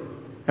work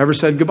ever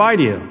said goodbye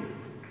to you.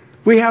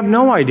 We have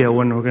no idea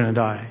when we're going to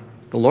die.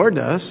 The Lord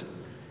does.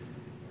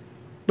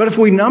 But if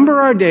we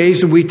number our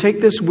days and we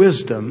take this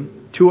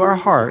wisdom to our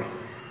heart,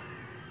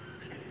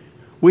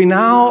 we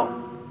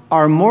now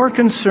are more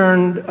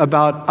concerned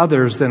about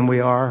others than we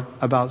are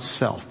about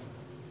self.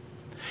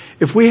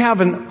 If we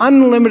have an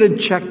unlimited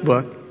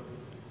checkbook,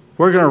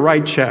 we're going to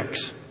write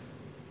checks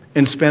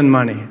and spend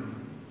money.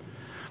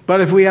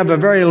 But if we have a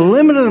very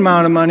limited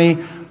amount of money,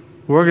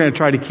 we're going to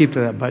try to keep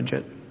to that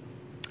budget.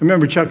 I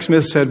remember Chuck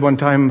Smith said one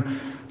time,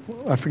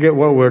 I forget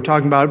what we were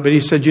talking about, but he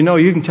said, you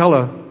can tell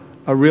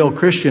a real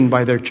Christian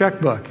by their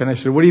checkbook. And I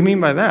said, what do you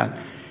mean by that?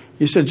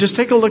 He said, just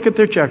take a look at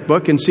their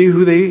checkbook and see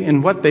who they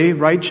and what they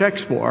write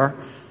checks for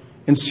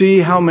and see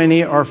how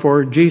many are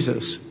for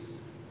Jesus.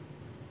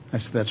 I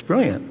said, that's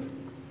brilliant.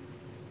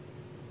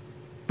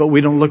 But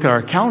we don't look at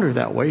our calendar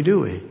that way, do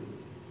we?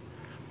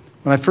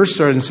 When I first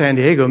started in San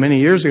Diego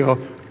many years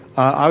ago,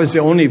 I was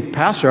the only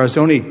pastor, I was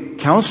the only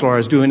counselor. I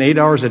was doing 8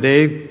 hours a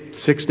day,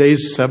 6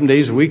 days, 7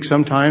 days a week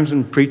sometimes,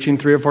 and preaching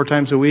 3 or 4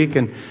 times a week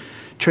and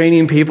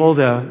training people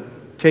to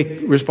take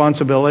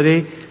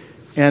responsibility.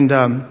 And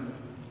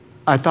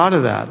I thought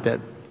of that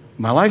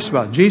my life's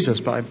about Jesus,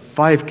 but I have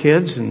 5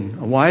 kids and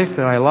a wife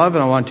that I love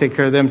and I want to take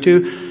care of them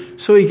too.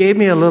 So he gave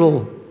me a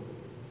little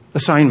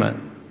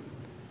assignment.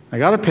 I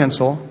got a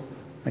pencil.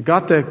 I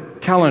got the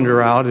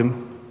calendar out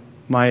in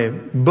my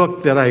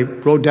book that I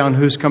wrote down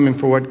who's coming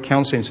for what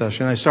counseling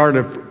session. I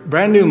started a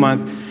brand new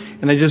month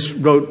and I just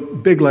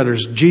wrote big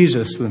letters,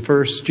 Jesus on the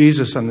first,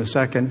 Jesus on the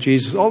second,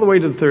 Jesus, all the way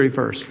to the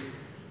 31st.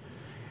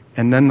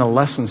 And then the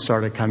lessons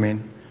started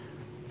coming.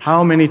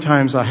 How many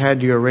times I had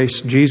to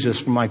erase Jesus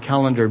from my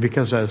calendar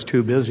because I was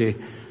too busy.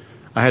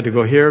 I had to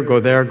go here,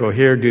 go there, go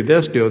here, do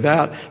this, do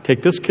that,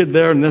 take this kid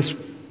there and this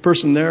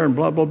person there and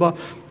blah, blah, blah.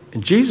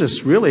 And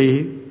Jesus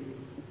really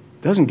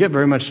doesn't get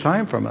very much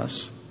time from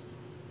us.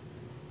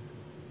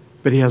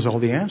 But he has all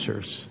the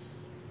answers.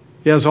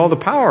 He has all the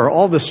power,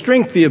 all the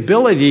strength, the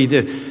ability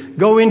to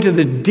go into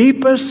the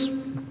deepest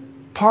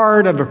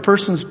part of a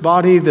person's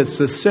body that's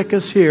the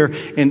sickest here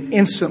and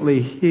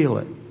instantly heal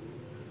it.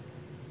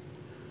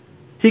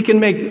 He can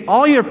make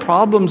all your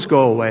problems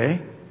go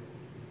away.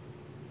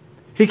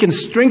 He can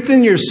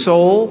strengthen your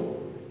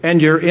soul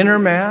and your inner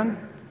man.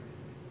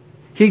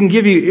 He can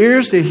give you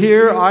ears to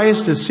hear,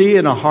 eyes to see,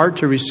 and a heart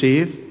to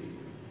receive.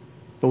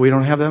 But we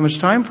don't have that much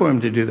time for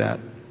him to do that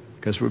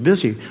because we're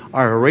busy.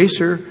 Our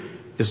eraser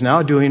is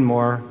now doing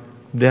more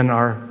than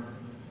our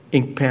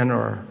ink pen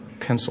or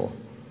pencil.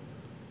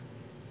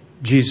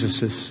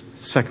 Jesus is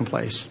second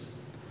place.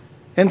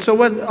 And so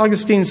what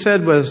Augustine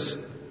said was,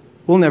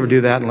 we'll never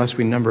do that unless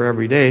we number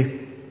every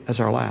day as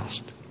our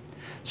last.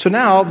 So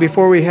now,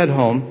 before we head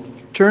home,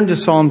 turn to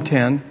Psalm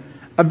 10,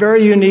 a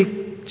very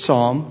unique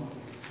psalm.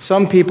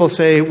 Some people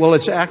say, well,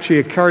 it's actually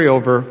a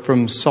carryover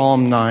from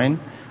Psalm 9.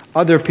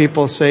 Other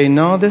people say,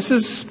 no, this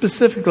is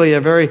specifically a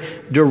very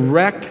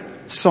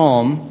direct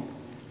psalm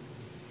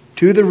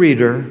to the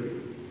reader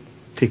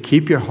to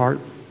keep your heart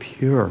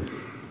pure.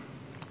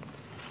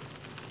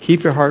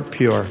 Keep your heart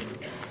pure.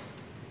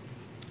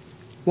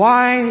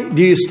 Why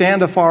do you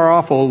stand afar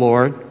off, O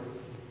Lord?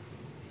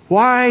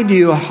 Why do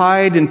you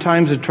hide in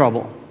times of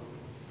trouble?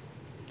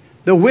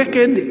 The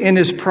wicked in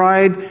his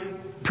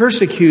pride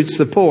persecutes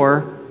the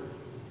poor.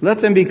 Let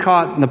them be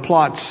caught in the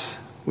plots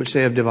which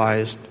they have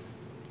devised.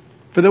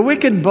 For the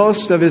wicked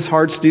boasts of his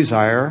heart's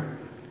desire.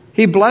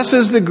 He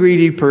blesses the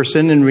greedy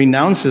person and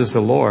renounces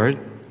the Lord.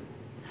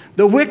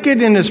 The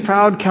wicked in his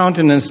proud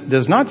countenance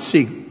does not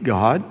seek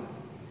God.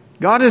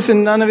 God is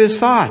in none of his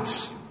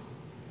thoughts.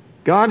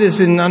 God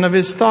is in none of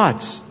his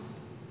thoughts.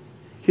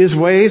 His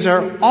ways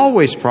are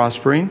always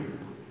prospering.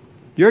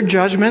 Your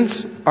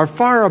judgments are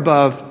far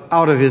above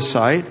out of his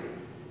sight.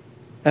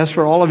 As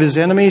for all of his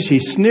enemies, he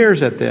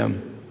sneers at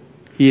them.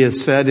 He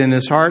has said in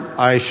his heart,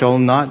 I shall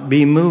not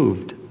be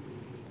moved.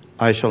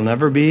 I shall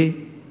never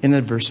be in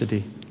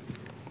adversity.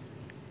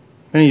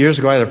 Many years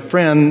ago, I had a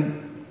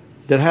friend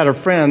that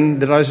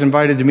I was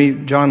invited to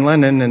meet John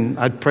Lennon, and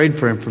I'd prayed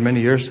for him for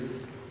many years.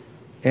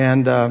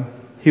 And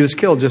he was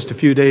killed just a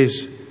few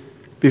days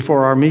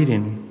before our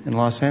meeting in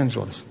Los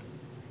Angeles.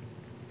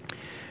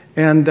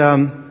 And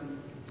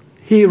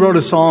he wrote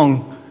a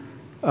song,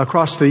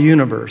 Across the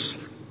Universe.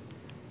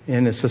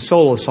 and it's a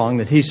solo song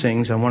that he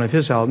sings on one of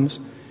his albums.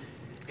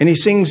 And he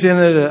sings in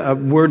it a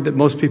word that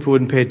most people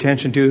wouldn't pay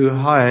attention to,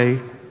 Hai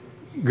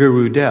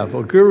Guru Dev.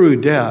 Well, Guru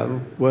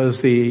Dev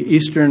was the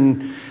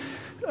Eastern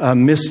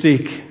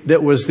mystic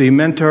that was the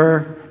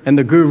mentor and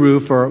the guru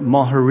for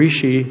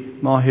Maharishi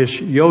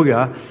Mahesh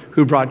Yoga,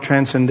 who brought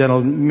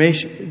transcendental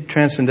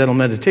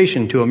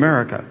meditation to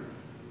America.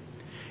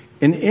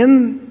 And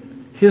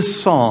in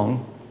his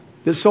song,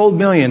 that sold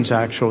millions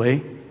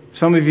actually,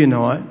 some of you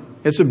know it,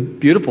 it's a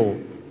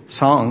beautiful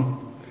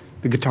song,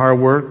 the guitar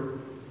work,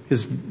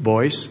 his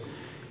voice,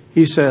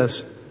 he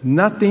says,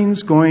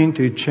 nothing's going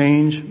to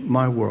change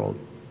my world.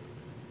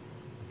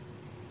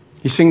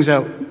 He sings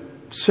out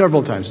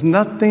several times,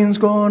 nothing's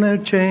going to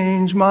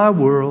change my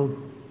world.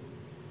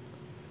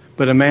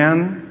 But a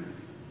man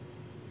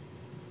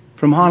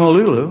from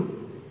Honolulu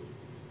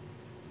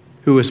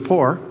who was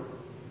poor,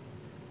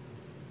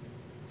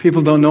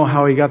 people don't know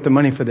how he got the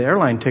money for the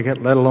airline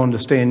ticket, let alone to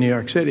stay in New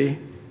York City,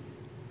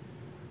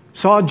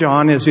 saw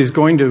John as he's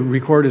going to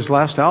record his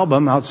last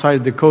album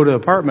outside the Coda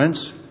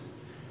Apartments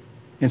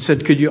and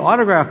said, could you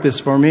autograph this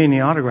for me? And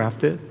he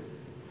autographed it.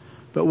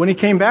 But when he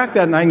came back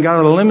that night and got out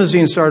of the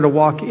limousine and started to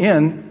walk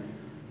in,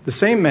 the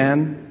same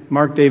man,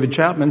 Mark David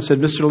Chapman, said,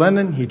 Mr.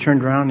 Lennon, he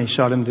turned around and he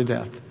shot him to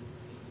death.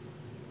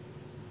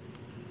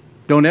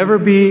 Don't ever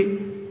be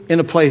in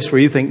a place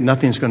where you think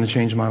nothing's going to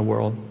change my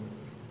world.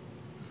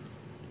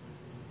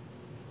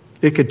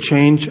 It could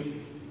change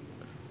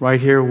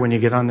right here when you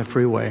get on the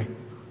freeway.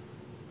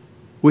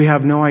 We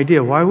have no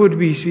idea. Why would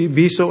we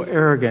be so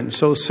arrogant,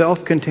 so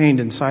self-contained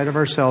inside of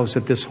ourselves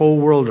that this whole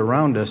world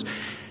around us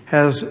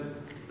has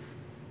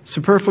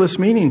superfluous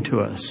meaning to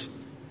us,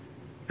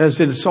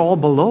 as it's all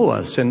below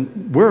us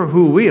and we're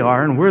who we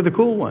are and we're the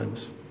cool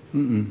ones?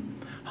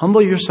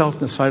 Humble yourself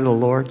in the sight of the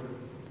Lord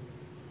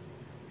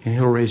and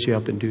He'll raise you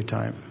up in due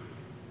time.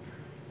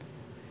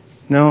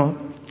 Now,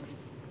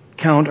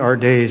 count our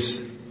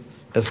days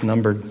as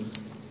numbered.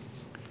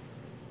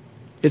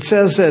 It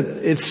says that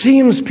it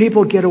seems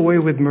people get away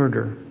with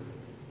murder.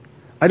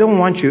 I don't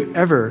want you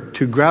ever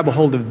to grab a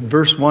hold of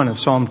verse 1 of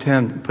Psalm 10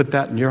 and put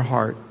that in your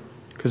heart,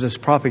 because it's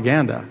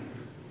propaganda.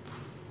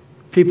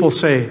 People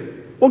say,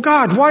 well,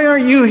 God, why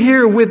aren't you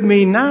here with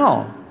me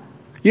now?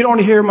 You don't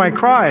hear my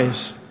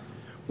cries.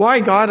 Why,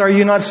 God, are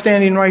you not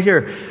standing right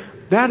here?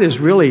 That is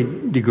really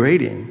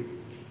degrading.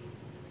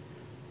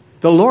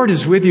 The Lord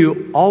is with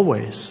you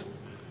always.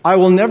 I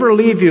will never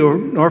leave you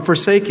nor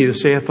forsake you,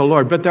 saith the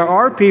Lord. But there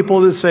are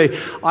people that say,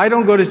 I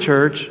don't go to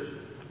church,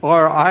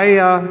 or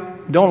I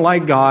don't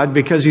like God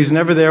because He's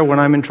never there when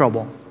I'm in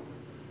trouble.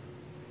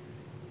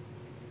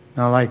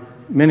 Now,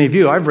 like many of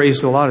you, I've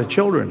raised a lot of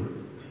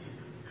children.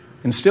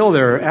 And still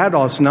there are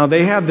adults. Now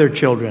they have their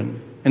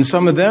children. And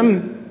some of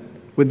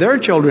them, with their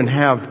children,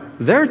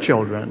 have their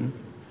children.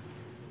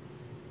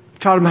 I've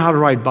taught them how to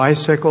ride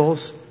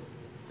bicycles.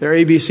 Their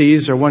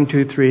ABCs are 1,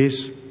 2,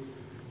 3s.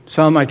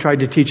 Some I tried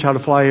to teach how to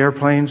fly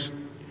airplanes,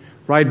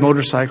 ride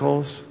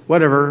motorcycles,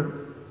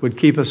 whatever would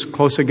keep us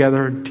close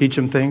together, teach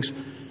them things.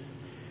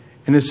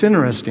 And it's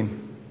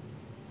interesting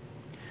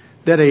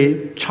that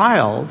a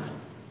child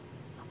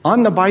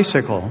on the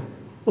bicycle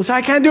will say,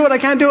 I can't do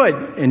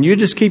it. And you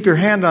just keep your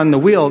hand on the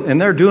wheel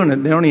and they're doing it.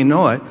 They don't even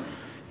know it.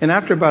 And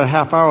after about a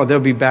half hour, they'll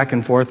be back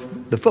and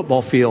forth the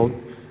football field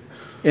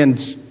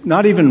and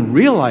not even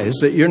realize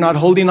that you're not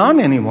holding on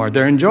anymore.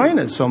 They're enjoying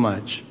it so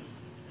much.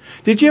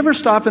 Did you ever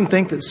stop and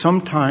think that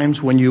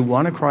sometimes when you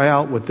want to cry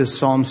out what this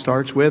psalm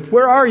starts with,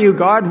 where are you,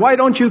 God? Why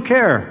don't you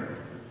care?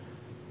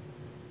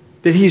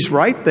 That He's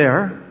right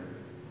there.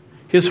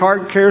 His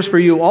heart cares for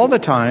you all the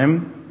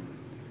time,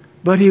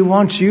 but He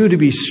wants you to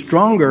be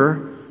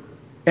stronger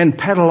and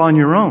pedal on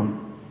your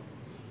own.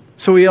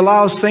 So He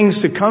allows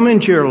things to come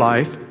into your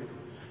life.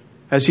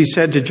 As He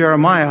said to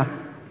Jeremiah,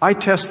 I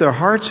test their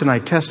hearts and I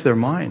test their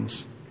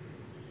minds.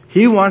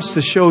 He wants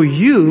to show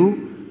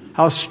you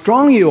how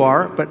strong you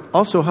are, but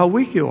also how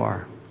weak you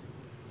are.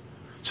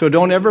 So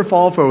don't ever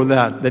fall for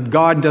that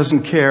God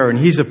doesn't care and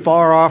He's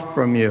afar off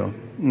from you.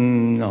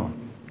 No,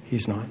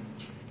 He's not.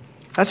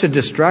 That's a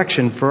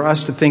distraction for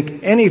us to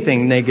think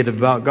anything negative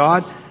about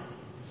God.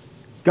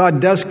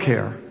 God does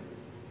care.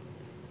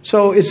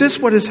 So is this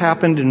what has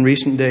happened in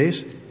recent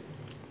days?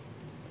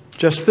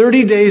 Just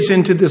 30 days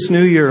into this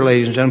new year,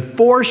 ladies and gentlemen,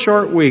 4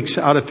 short weeks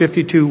out of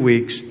 52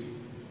 weeks,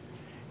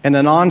 and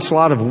an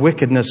onslaught of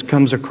wickedness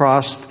comes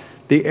across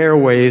the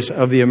airways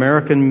of the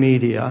American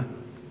media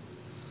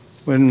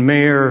when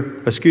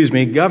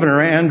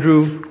Governor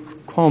Andrew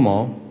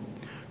Cuomo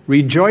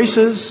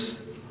rejoices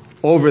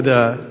over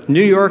the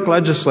New York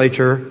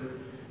legislature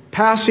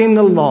passing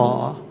the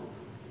law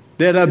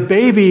that a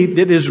baby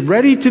that is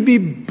ready to be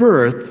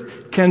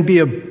birthed can be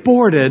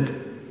aborted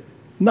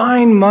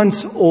 9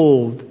 months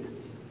old.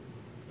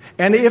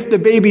 And if the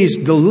baby's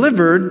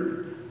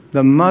delivered,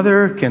 the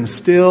mother can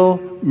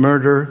still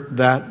murder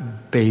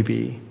that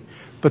baby.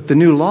 But the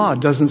new law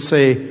doesn't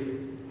say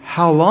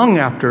how long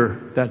after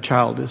that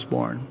child is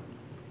born.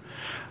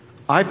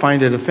 I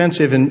find it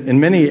offensive in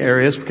many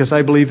areas because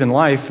I believe in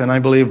life and I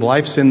believe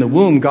life's in the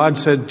womb. God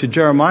said to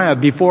Jeremiah,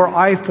 before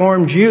I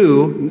formed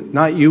you,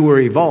 not you were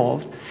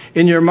evolved,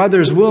 in your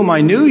mother's womb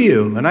I knew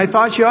you and I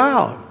thought you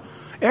out.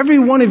 Every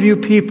one of you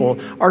people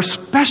are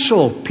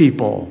special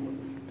people.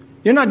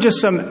 You're not just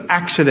some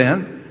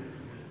accident.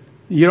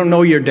 You don't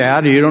know your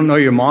dad or you don't know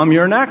your mom.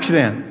 You're an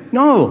accident.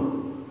 No.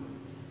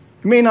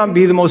 It may not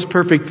be the most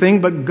perfect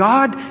thing, but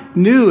God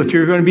knew if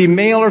you're going to be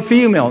male or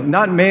female,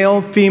 not male,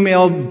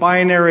 female,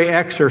 binary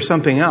X or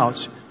something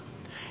else.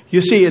 You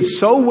see, it's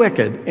so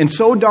wicked and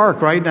so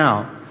dark right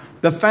now.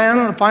 The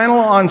final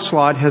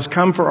onslaught has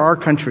come for our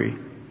country.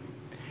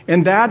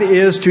 And that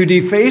is to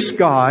deface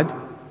God,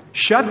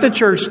 shut the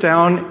church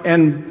down,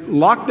 and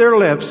lock their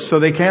lips so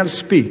they can't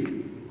speak.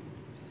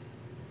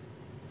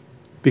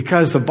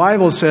 Because the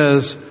Bible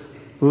says,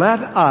 let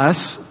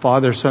us,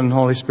 Father, Son, and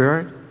Holy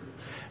Spirit,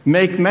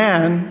 make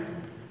man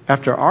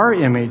after our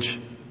image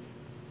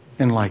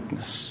and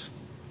likeness.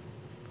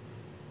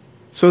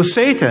 So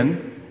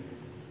Satan,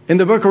 in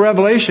the book of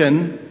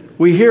Revelation,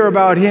 we hear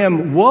about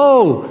him,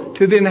 woe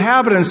to the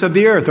inhabitants of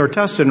the earth, or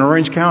Tustin,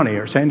 Orange County,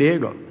 or San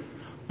Diego.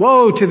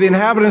 Woe to the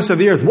inhabitants of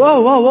the earth.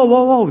 Whoa, whoa, whoa,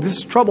 whoa, whoa, this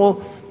is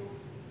trouble.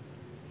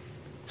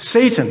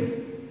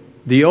 Satan,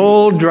 the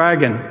old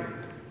dragon,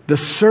 the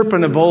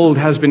serpent of old,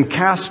 has been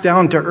cast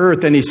down to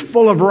earth and he's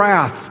full of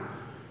wrath.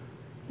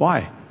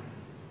 Why?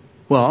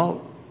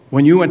 Well,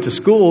 when you went to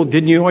school,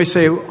 didn't you always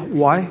say,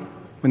 why?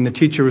 When the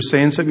teacher was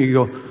saying something, you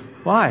go,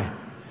 why?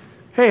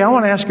 Hey, I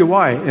want to ask you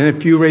why. And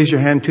if you raise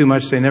your hand too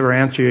much, they never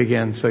answer you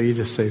again. So you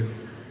just say,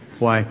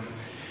 why?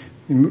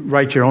 You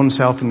write your own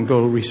self and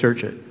go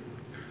research it.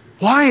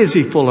 Why is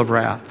he full of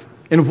wrath?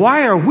 And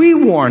why are we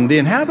warned, the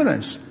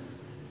inhabitants?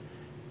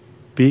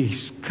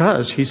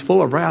 Because he's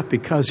full of wrath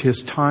because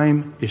his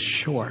time is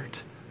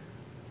short.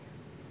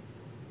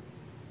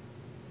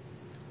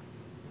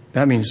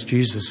 That means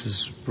Jesus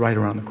is right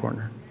around the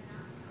corner.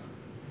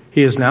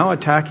 He is now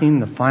attacking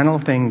the final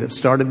thing that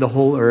started the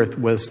whole earth,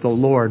 was the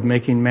Lord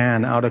making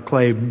man out of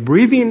clay,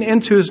 breathing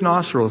into his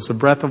nostrils the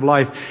breath of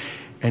life,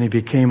 and he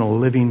became a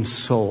living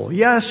soul.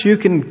 Yes, you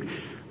can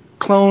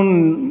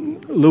clone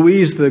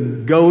Louise the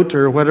goat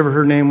or whatever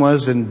her name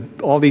was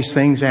and all these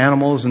things,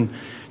 animals, and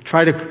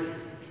try to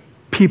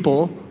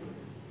people,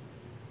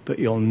 but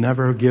you'll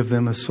never give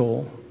them a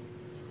soul.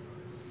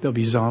 They'll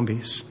be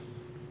zombies.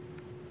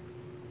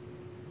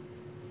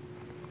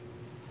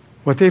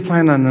 What they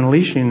plan on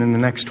unleashing in the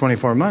next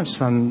 24 months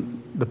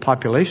on the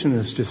population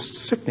is just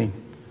sickening.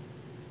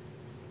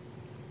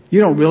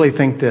 You don't really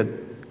think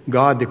that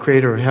God, the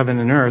creator of heaven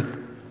and earth,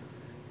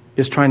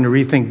 is trying to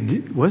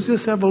rethink, was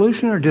this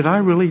evolution or did I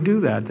really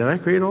do that? Did I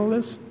create all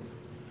this?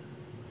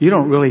 You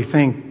don't really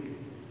think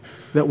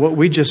that what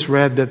we just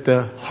read, that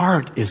the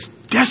heart is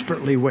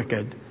desperately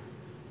wicked,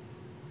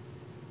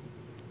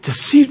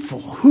 deceitful.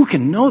 Who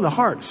can know the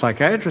heart?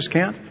 Psychiatrists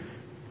can't.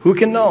 Who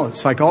can know?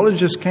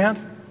 Psychologists can't.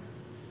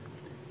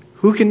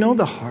 Who can know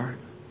the heart?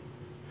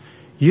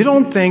 You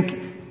don't think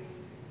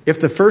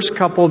if the first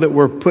couple that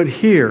were put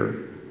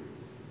here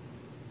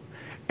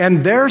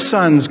and their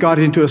sons got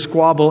into a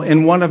squabble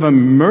and one of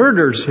them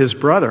murders his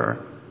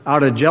brother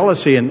out of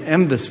jealousy and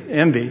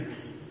envy,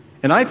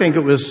 and I think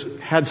it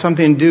had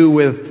something to do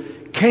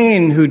with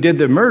Cain, who did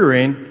the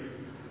murdering,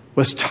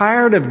 was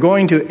tired of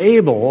going to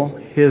Abel,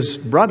 his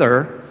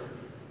brother,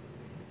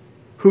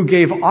 who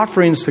gave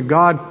offerings to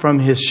God from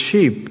his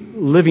sheep,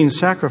 living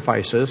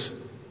sacrifices.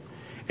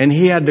 And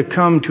he had to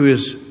come to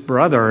his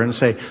brother and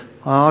say,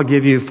 I'll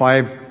give you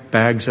 5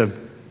 bags of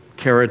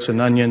carrots and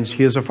onions.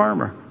 He is a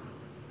farmer.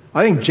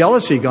 I think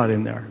jealousy got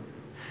in there.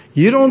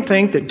 You don't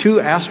think that 2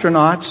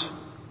 astronauts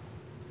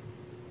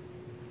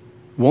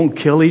won't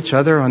kill each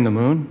other on the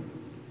moon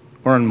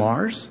or on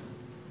Mars?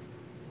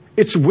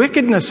 It's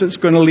wickedness that's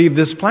going to leave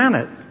this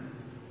planet.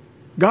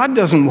 God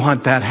doesn't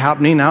want that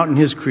happening out in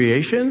his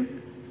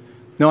creation.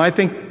 No, I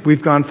think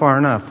we've gone far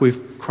enough.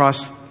 We've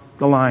crossed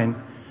the line.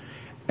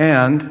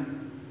 And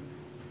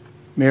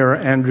Mayor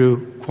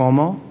Andrew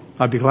Cuomo,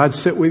 I'd be glad to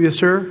sit with you,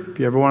 sir. If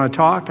you ever want to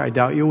talk, I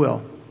doubt you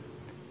will.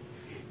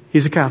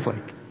 He's a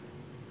Catholic.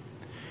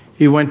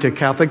 He went to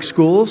Catholic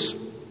schools.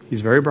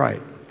 He's very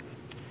bright.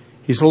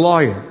 He's a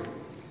lawyer.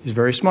 He's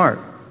very smart,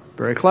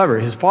 very clever.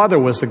 His father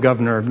was the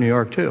governor of New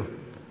York, too.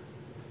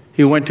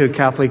 He went to a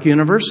Catholic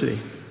university.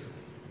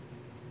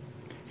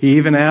 He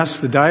even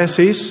asked the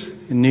diocese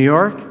in New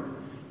York,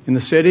 in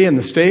the city, in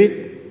the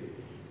state,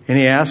 and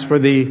he asked for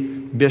the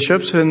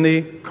bishops and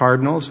the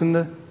cardinals and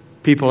the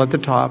people at the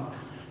top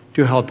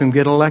to help him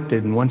get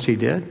elected. And once he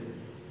did,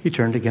 he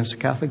turned against the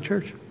Catholic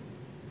Church.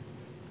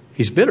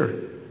 He's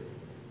bitter.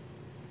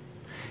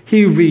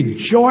 He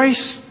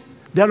rejoiced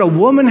that a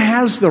woman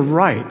has the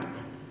right.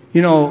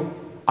 You know,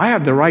 I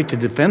have the right to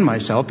defend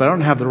myself, but I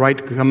don't have the right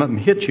to come up and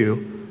hit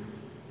you.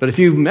 But if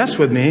you mess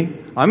with me,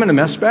 I'm going to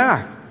mess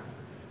back.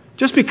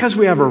 Just because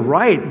we have a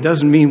right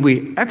doesn't mean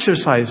we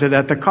exercise it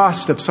at the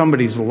cost of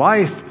somebody's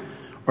life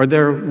or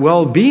their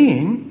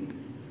well-being.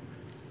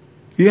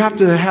 You have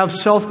to have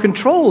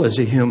self-control as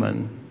a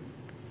human.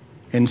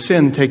 And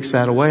sin takes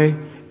that away.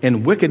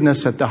 and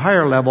wickedness at the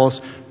higher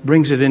levels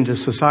brings it into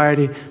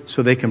society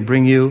so they can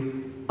bring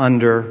you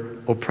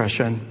under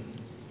oppression.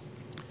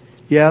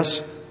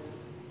 Yes,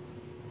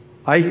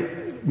 I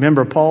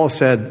remember Paul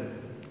said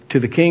to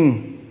the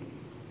king,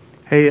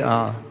 hey,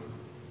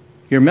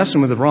 you're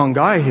messing with the wrong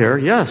guy here.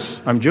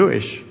 Yes, I'm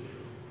Jewish,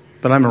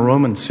 but I'm a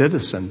Roman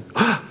citizen.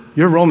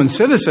 You're a Roman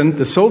citizen?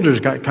 The soldiers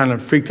got kind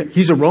of freaked out.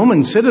 He's a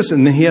Roman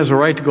citizen, and he has a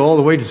right to go all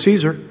the way to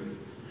Caesar.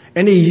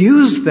 And he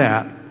used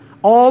that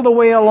all the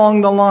way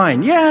along the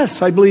line.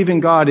 Yes, I believe in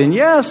God, and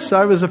yes,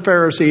 I was a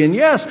Pharisee, and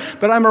yes,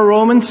 but I'm a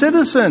Roman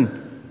citizen.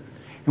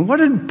 And what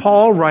did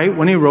Paul write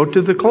when he wrote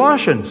to the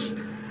Colossians?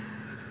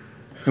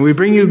 And we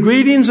bring you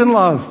greetings and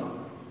love.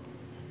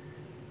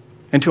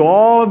 And to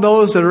all of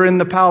those that are in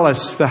the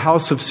palace, the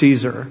house of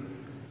Caesar.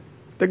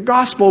 The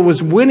gospel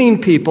was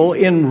winning people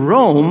in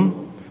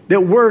Rome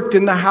that worked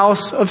in the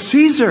house of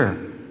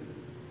Caesar.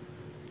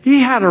 He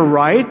had a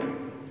right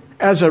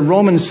as a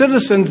Roman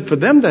citizen for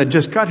them to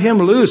just cut him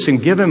loose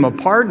and give him a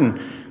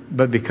pardon.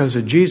 But because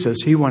of Jesus,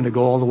 he wanted to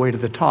go all the way to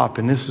the top.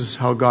 And this is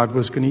how God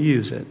was going to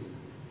use it.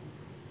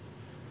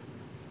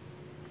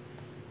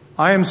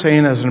 I am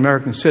saying as an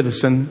American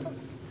citizen,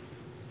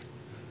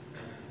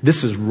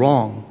 this is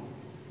wrong.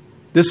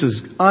 This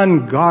is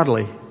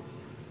ungodly.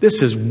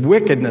 This is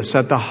wickedness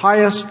at the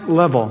highest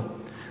level.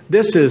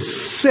 This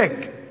is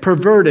sick,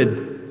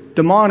 perverted,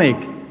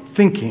 demonic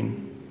thinking.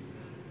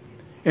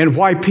 And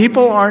why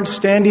people aren't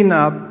standing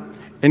up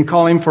and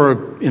calling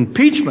for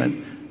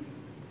impeachment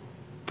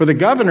for the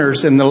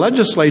governors and the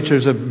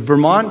legislatures of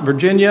Vermont,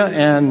 Virginia,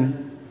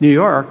 and New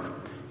York,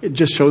 it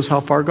just shows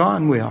how far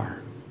gone we are.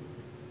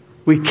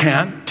 We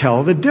can't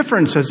tell the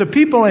difference as a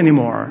people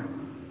anymore.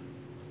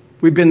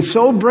 We've been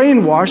so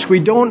brainwashed,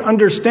 we don't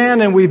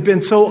understand, and we've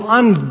been so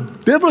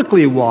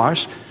unbiblically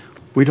washed,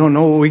 we don't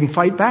know what we can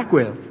fight back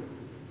with.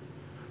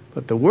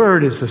 But the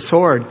Word is a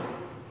sword,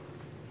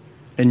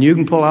 and you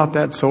can pull out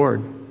that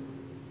sword,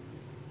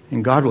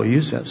 and God will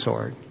use that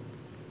sword.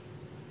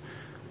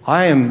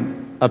 I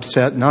am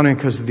upset not only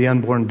because of the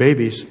unborn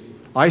babies.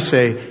 I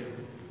say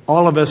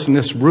all of us in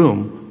this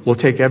room will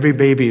take every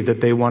baby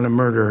that they want to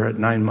murder at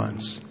 9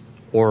 months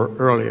or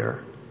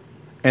earlier.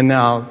 And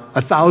now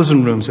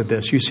 1,000 rooms of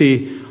this. You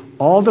see,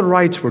 all the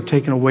rights were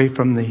taken away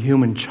from the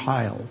human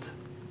child.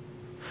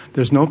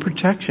 There's no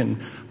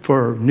protection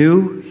for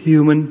new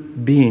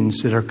human beings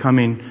that are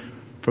coming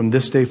from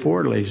this day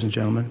forward, ladies and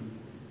gentlemen.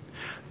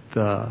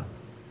 The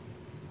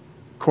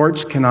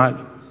courts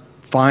cannot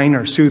fine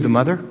or sue the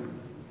mother.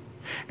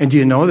 And do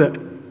you know that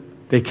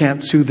they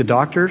can't sue the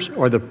doctors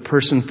or the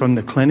person from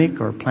the clinic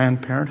or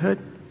Planned Parenthood?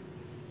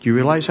 Do you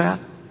realize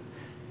that?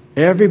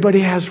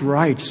 Everybody has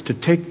rights to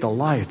take the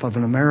life of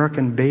an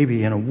American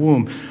baby in a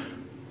womb,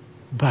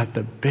 but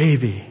the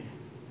baby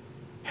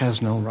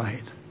has no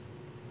right.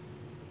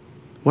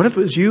 What if it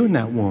was you in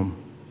that womb?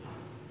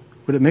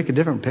 Would it make a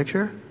different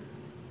picture?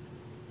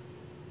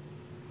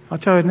 I'll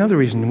tell you another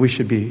reason we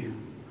should be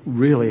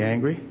really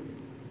angry.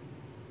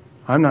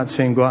 I'm not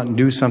saying go out and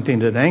do something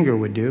that anger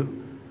would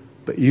do,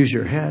 but use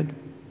your head.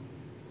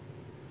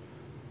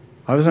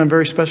 I was on a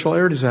very special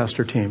air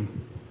disaster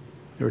team.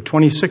 There were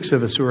 26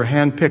 of us who were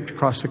handpicked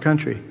across the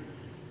country.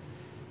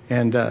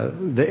 And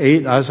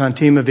I was on a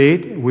team of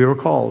 8. We were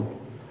called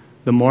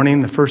the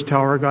morning the first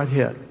tower got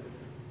hit.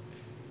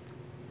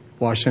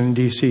 Washington,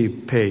 D.C.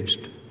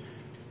 paged.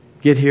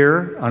 Get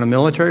here on a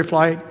military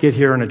flight. Get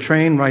here on a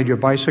train. Ride your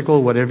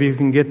bicycle. Whatever you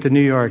can get to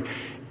New York.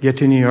 Get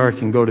to New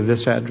York and go to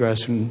this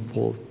address and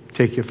we'll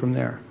take you from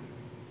there.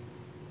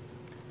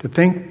 To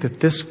think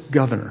that this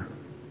governor,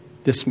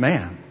 this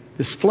man,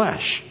 this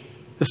flesh,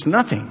 this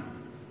nothing,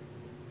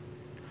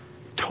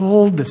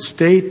 told the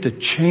state to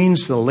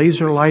change the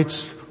laser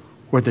lights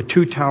where the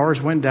 2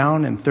 towers went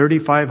down and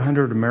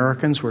 3,500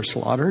 Americans were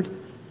slaughtered.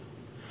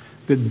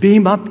 That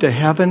beam up to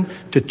heaven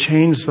to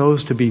change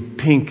those to be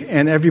pink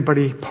and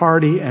everybody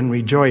party and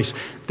rejoice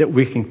that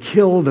we can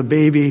kill the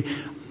baby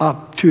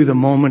up to the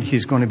moment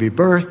he's going to be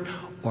birthed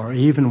or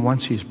even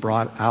once he's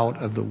brought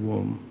out of the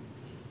womb.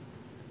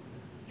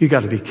 You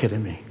got to be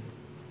kidding me.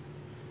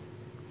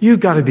 You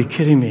got to be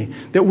kidding me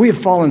that we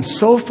have fallen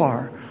so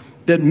far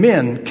that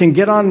men can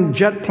get on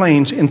jet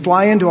planes and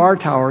fly into our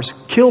towers,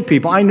 kill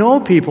people. I know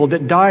people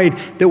that died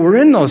that were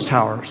in those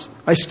towers.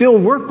 I still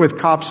work with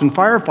cops and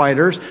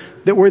firefighters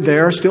that were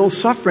there still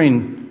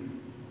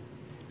suffering.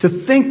 To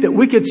think that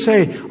we could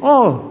say,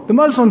 oh, the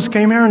Muslims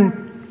came here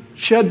and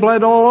shed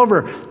blood all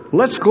over.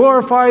 Let's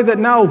glorify that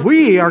now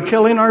we are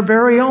killing our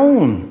very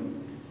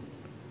own.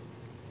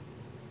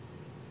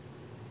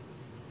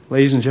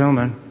 Ladies and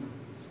gentlemen,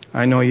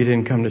 I know you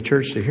didn't come to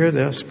church to hear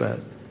this, but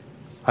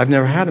I've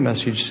never had a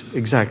message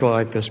exactly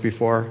like this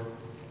before.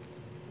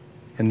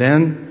 And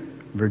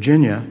then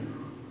Virginia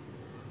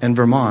and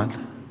Vermont,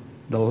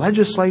 the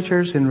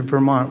legislatures in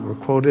Vermont were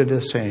quoted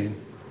as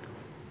saying,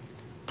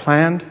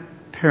 Planned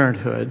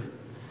Parenthood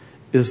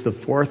is the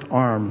 4th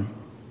arm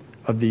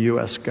of the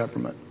U.S.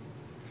 government.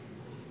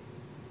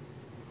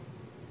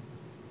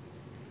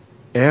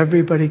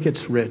 Everybody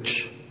gets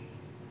rich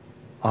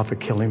off of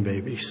killing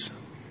babies.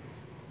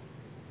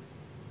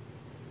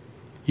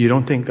 You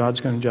don't think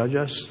God's going to judge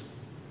us?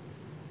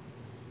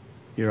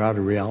 You're out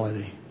of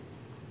reality.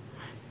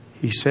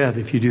 He said,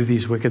 if you do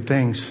these wicked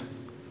things,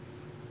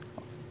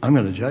 I'm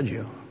going to judge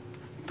you.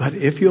 But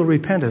if you'll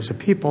repent as a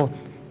people,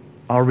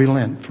 I'll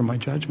relent from my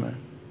judgment.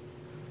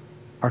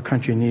 Our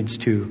country needs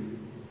to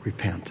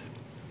repent.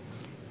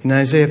 In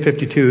Isaiah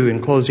 52,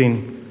 in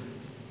closing,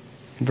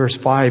 in verse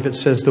 5, it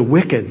says, the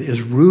wicked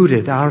is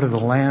rooted out of the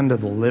land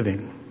of the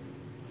living.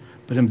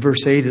 But in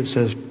verse 8, it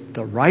says,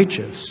 the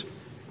righteous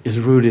is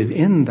rooted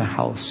in the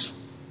house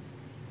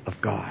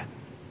of God.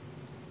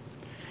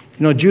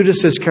 You know,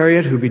 Judas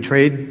Iscariot, who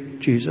betrayed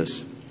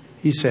Jesus,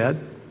 he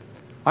said,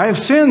 I have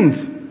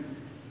sinned.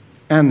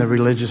 And the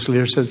religious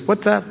leader says,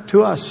 what's that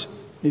to us?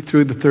 He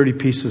threw the 30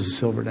 pieces of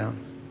silver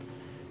down.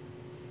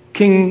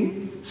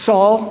 King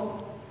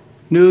Saul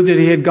knew that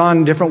he had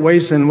gone different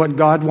ways than what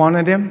God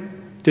wanted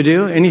him to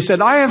do. And he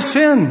said, I have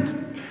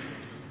sinned.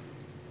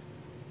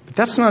 But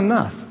that's not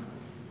enough.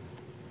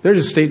 They're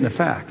just stating a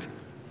fact.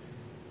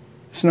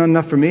 It's not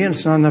enough for me and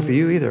it's not enough for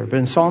you either. But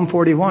in Psalm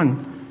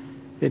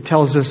 41, it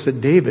tells us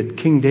that David,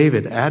 King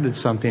David, added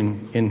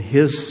something in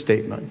his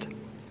statement.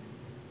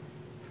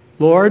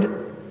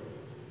 Lord,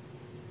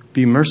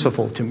 be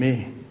merciful to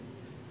me.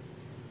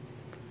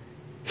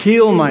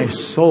 Heal my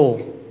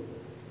soul,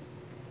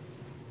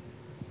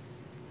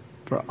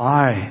 for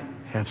I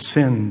have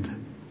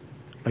sinned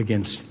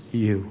against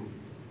you.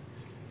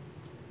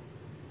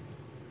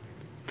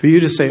 For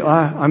you to say,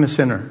 I'm a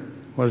sinner,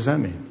 what does that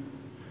mean?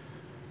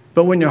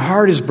 But when your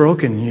heart is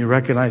broken and you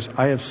recognize,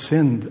 I have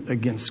sinned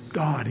against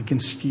God,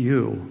 against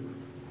you.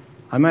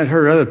 I might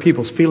hurt other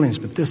people's feelings,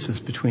 but this is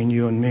between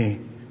you and me.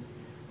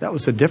 That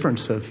was the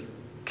difference of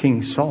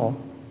King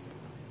Saul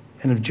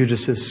and of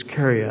Judas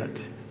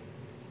Iscariot.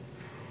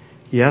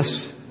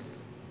 Yes,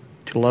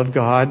 to love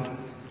God,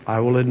 I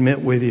will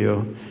admit with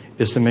you,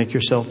 is to make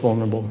yourself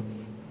vulnerable.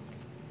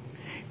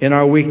 In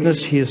our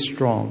weakness, He is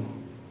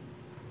strong.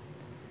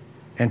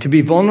 And to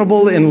be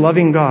vulnerable in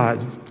loving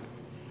God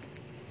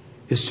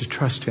is to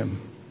trust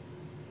Him.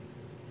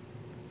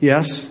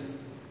 Yes,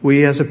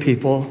 we as a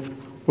people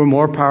were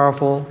more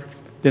powerful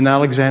than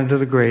Alexander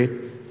the Great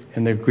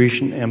and the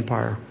Grecian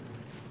Empire.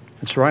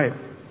 That's right.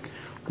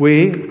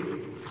 We,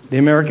 the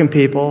American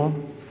people,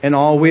 and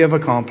all we have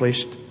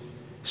accomplished,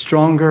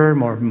 stronger,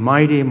 more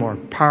mighty, more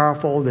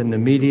powerful than the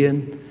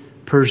Median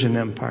Persian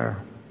Empire.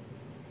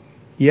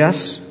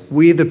 Yes,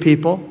 we the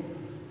people,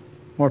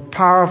 more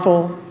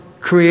powerful,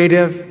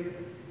 creative,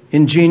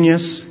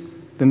 ingenious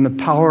than the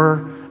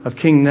power of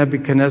King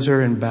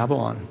Nebuchadnezzar in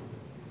Babylon.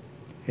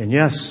 And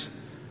yes,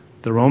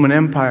 the Roman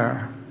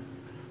Empire,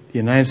 the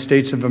United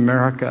States of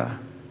America,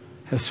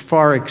 has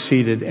far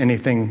exceeded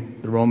anything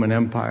the Roman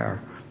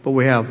Empire. But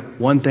we have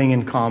one thing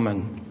in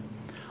common.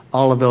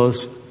 All of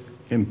those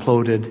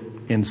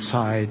imploded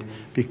inside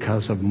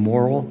because of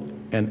moral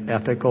and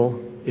ethical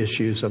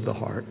issues of the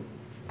heart.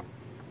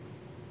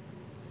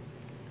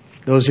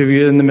 Those of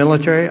you in the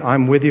military,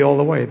 I'm with you all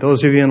the way.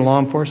 Those of you in law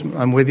enforcement,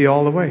 I'm with you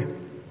all the way.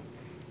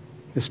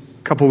 This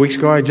couple of weeks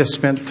ago, I just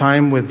spent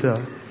time with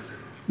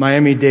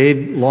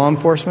Miami-Dade law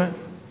enforcement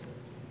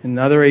and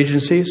other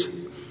agencies.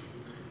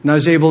 And I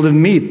was able to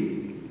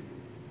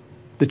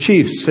meet the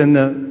chiefs and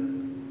the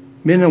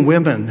men and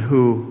women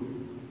who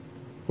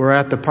were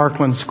at the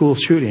Parkland school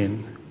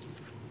shooting,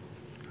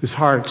 whose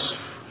hearts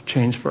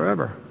changed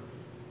forever.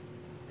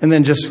 And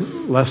then just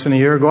less than a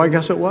year ago, I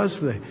guess it was,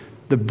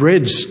 the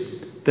bridge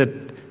that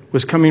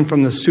was coming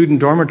from the student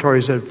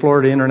dormitories at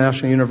Florida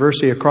International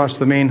University across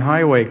the main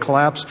highway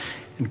collapsed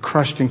and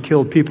crushed and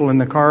killed people in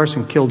the cars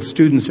and killed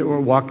students that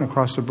were walking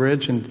across the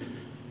bridge. And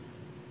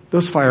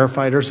those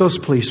firefighters, those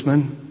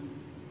policemen,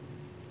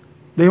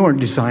 they weren't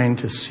designed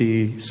to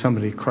see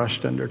somebody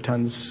crushed under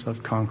tons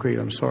of concrete.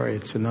 I'm sorry,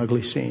 it's an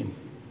ugly scene.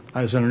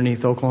 I was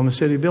underneath Oklahoma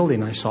City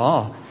building. I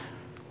saw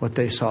what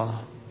they saw.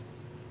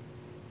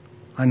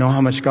 I know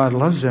how much God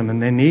loves them,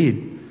 and they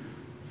need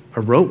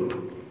a rope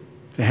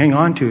to hang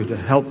on to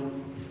help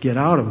get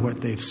out of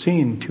what they've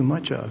seen too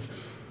much of.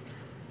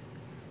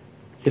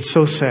 It's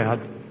so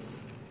sad.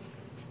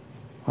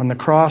 On the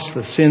cross,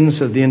 the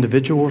sins of the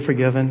individual were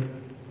forgiven.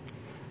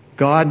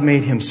 God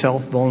made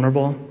Himself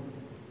vulnerable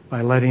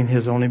by letting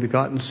His only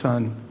begotten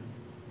Son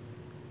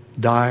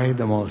die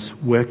the most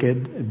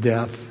wicked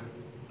death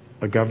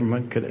a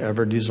government could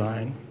ever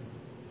design.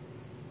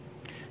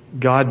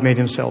 God made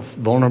Himself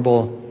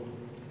vulnerable,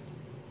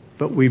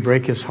 but we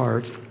break His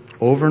heart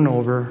over and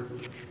over,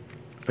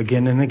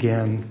 again and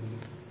again,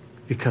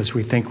 because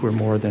we think we're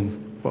more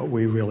than what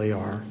we really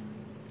are.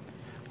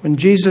 When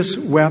Jesus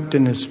wept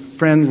and His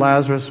friend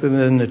Lazarus was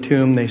in the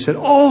tomb, they said,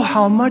 "Oh,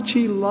 how much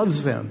He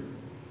loves them."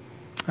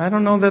 I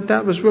don't know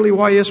that was really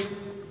why He is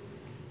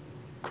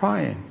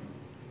crying.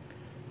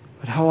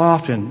 But how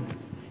often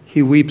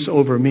He weeps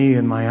over me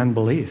in my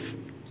unbelief.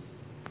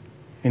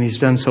 And He's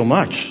done so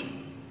much.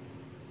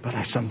 But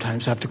I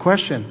sometimes have to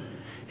question.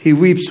 He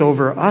weeps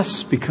over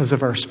us because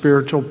of our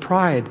spiritual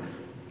pride.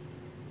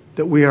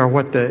 That we are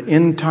what the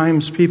end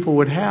times people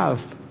would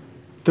have.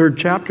 3rd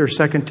chapter,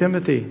 2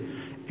 Timothy.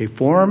 A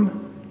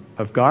form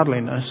of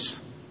godliness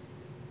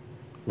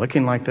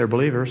looking like they're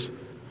believers,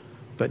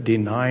 but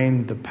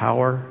denying the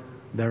power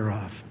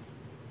thereof.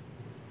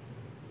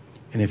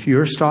 And if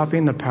you're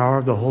stopping the power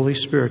of the Holy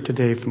Spirit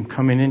today from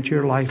coming into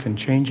your life and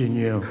changing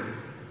you,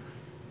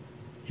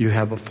 you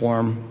have a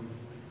form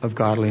of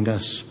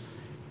godliness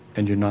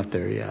and you're not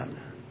there yet.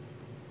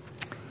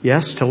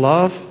 Yes, to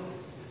love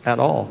at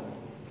all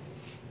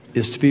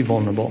is to be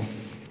vulnerable.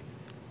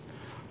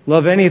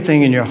 Love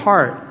anything in your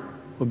heart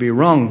will be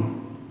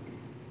wrung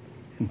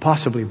and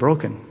possibly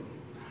broken.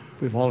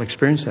 We've all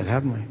experienced that,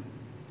 haven't we?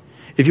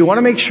 If you want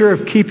to make sure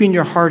of keeping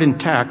your heart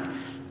intact,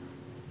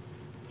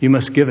 you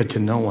must give it to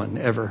no one,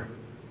 ever.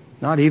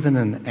 Not even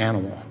an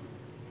animal.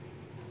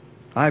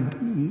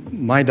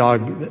 My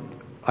dog,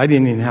 I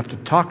didn't even have to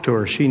talk to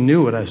her. She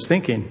knew what I was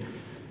thinking.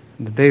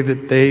 The day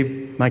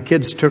that my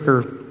kids took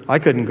her, I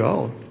couldn't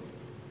go.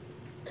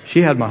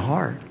 She had my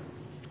heart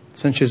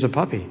since she was a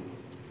puppy.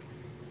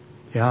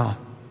 Yeah.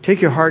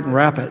 Take your heart and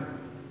wrap it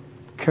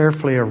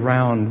carefully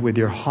around with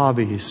your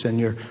hobbies and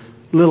your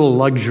little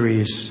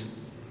luxuries.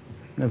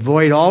 And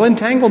avoid all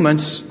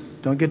entanglements.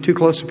 Don't get too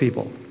close to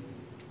people.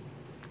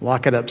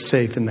 Lock it up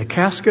safe in the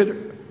casket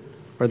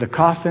or the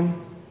coffin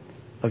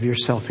of your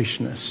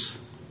selfishness.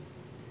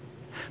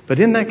 But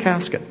in that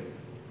casket,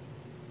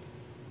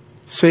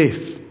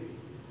 safe,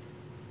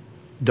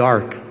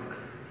 dark,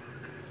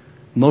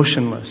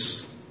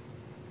 motionless,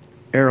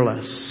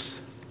 airless,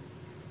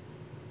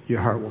 your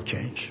heart will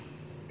change.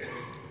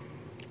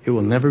 It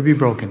will never be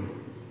broken.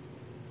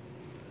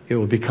 It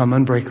will become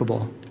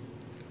unbreakable,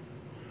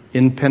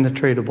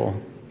 impenetrable,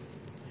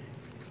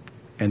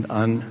 and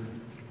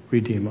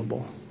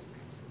unredeemable.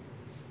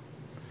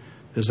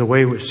 There's a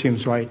way which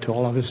seems right to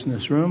all of us in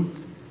this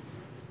room,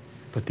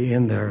 but the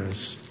end there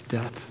is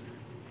death.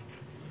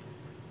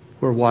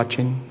 We're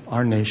watching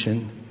our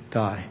nation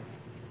die.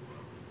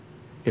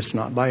 It's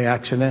not by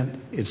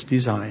accident, it's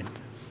designed.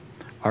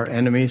 Our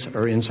enemies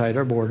are inside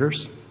our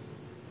borders.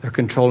 They're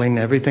controlling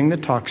everything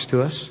that talks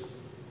to us.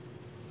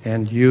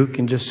 And you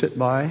can just sit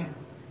by,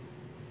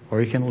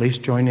 or you can at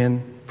least join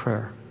in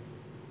prayer.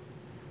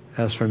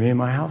 As for me and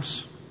my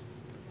house,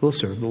 we'll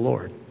serve the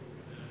Lord.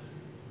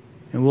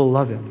 And we'll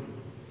love Him.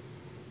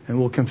 And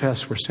we'll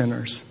confess we're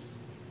sinners.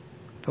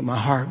 But my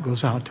heart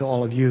goes out to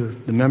all of you,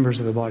 the members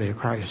of the body of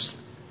Christ,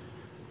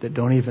 that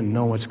don't even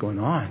know what's going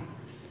on.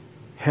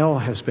 Hell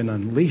has been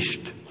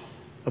unleashed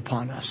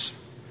upon us.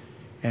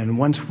 And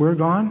once we're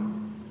gone,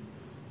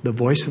 the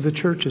voice of the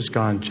church is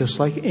gone, just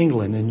like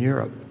England and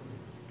Europe.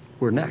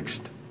 We're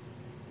next.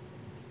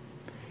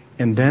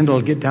 And then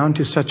it'll get down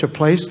to such a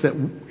place that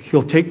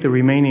He'll take the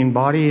remaining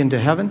body into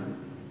heaven.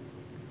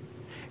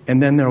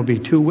 And then there'll be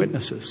 2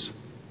 witnesses.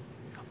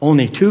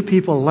 Only 2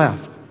 people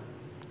left.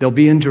 They'll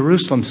be in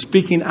Jerusalem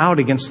speaking out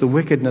against the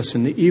wickedness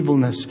and the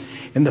evilness,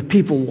 and the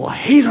people will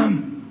hate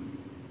them.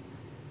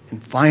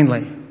 And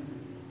finally,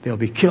 they'll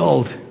be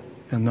killed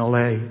and they'll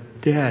lay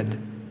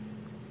dead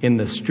in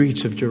the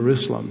streets of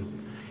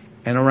Jerusalem.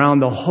 And around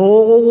the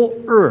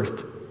whole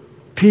earth,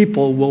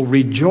 people will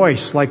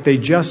rejoice like they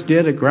just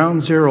did at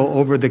Ground Zero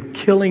over the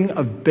killing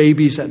of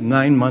babies at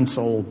 9 months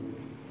old.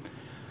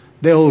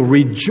 They'll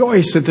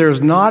rejoice that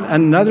there's not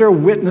another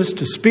witness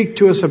to speak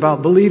to us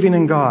about believing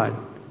in God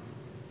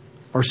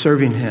or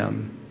serving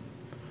Him.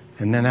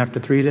 And then after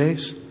 3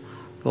 days,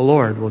 the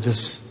Lord will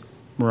just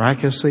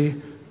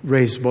miraculously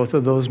raise both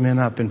of those men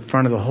up in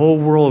front of the whole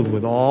world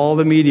with all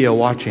the media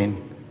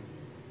watching,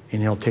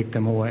 and He'll take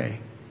them away.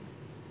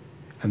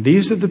 And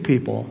these are the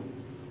people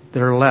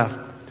that are left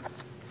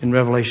in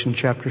Revelation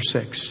chapter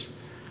 6.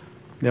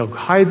 They'll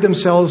hide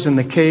themselves in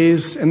the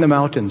caves and the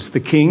mountains.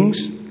 The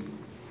kings,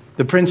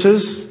 the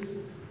princes,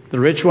 the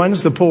rich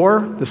ones, the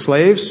poor, the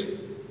slaves,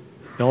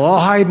 they'll all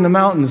hide in the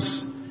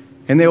mountains,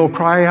 and they will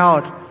cry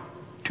out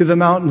to the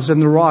mountains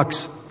and the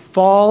rocks,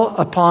 fall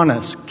upon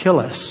us, kill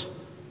us.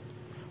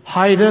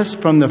 Hide us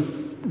from the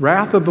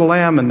wrath of the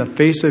Lamb and the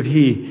face of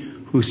He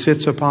who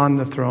sits upon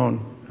the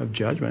throne of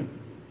judgment.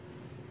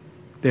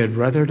 They'd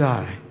rather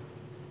die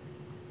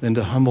than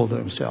to humble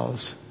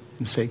themselves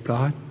and say,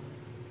 God,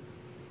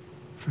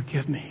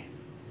 forgive me.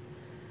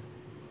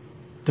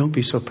 Don't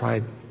be so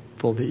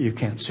prideful that you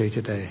can't say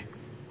today,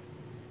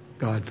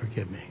 God,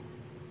 forgive me.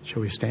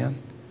 Shall we stand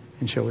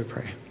and shall we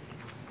pray?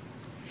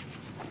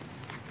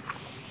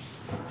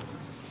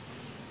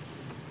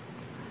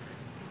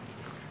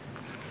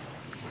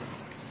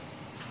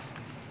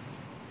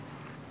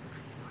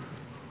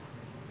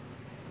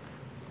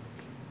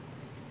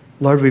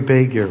 Lord, we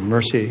beg your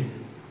mercy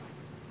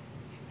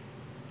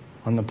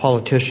on the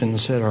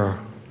politicians that are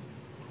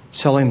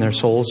selling their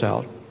souls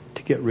out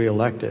to get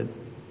reelected,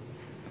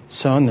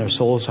 selling their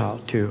souls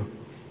out to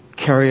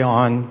carry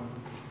on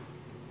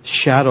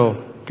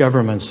shadow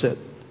governments that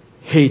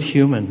hate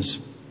humans.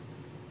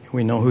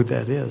 We know who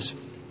that is.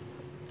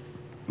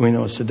 We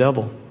know it's the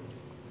devil.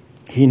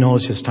 He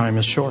knows his time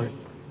is short.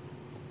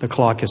 The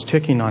clock is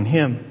ticking on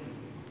him.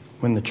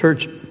 When the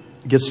church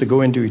gets to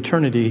go into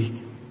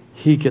eternity,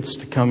 he gets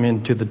to come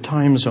into the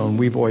time zone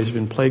we've always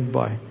been plagued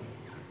by.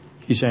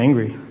 He's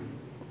angry.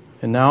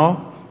 And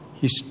now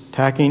he's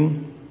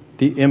attacking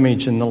the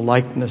image and the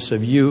likeness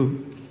of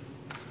you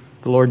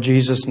the Lord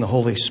Jesus and the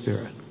Holy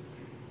Spirit.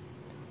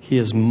 He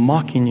is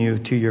mocking you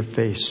to your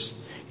face.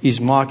 He's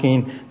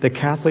mocking the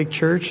Catholic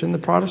Church and the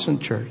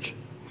Protestant Church.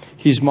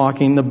 He's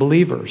mocking the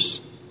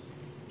believers.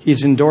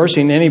 He's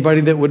endorsing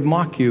anybody that would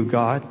mock you,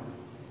 God.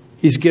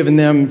 He's given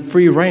them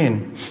free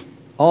rein.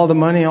 All the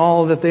money,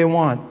 all that they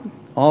want,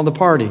 all the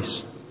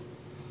parties,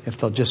 if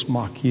they'll just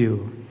mock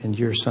you and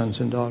your sons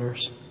and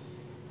daughters.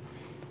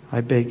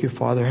 I beg you,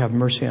 Father, have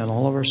mercy on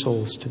all of our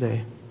souls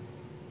today.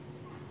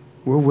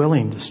 We're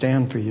willing to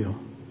stand for you.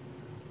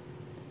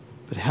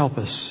 But help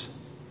us.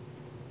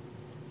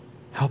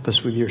 Help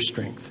us with your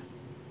strength.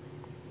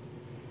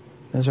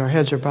 As our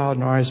heads are bowed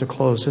and our eyes are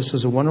closed, this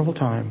is a wonderful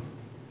time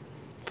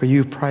for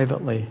you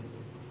privately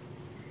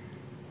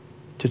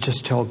to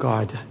just tell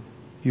God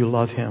you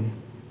love Him,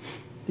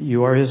 that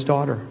you are His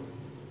daughter,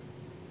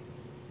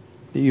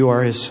 that you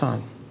are His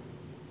son,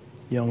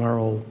 young or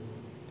old,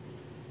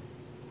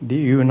 that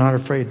you are not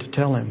afraid to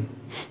tell Him,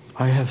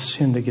 I have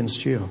sinned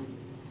against you.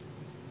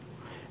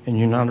 And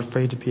you're not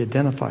afraid to be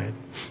identified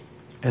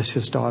as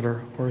His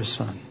daughter or His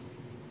son.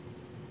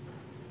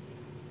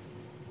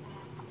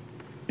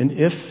 And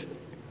if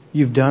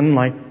you've done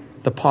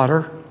like the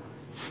potter,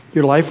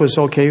 your life was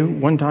okay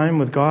one time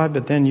with God,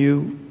 but then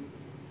you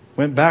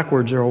went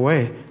backwards or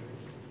away,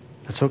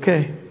 that's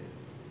okay.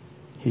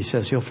 He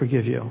says He'll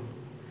forgive you.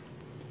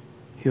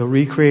 He'll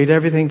recreate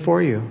everything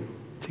for you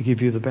to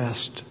give you the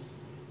best.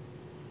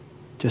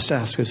 Just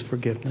ask His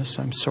forgiveness.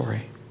 I'm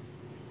sorry.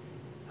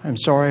 I'm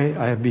sorry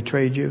I have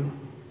betrayed you,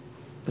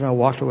 that I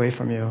walked away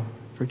from you.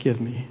 Forgive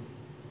me.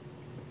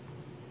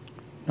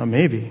 Now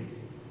maybe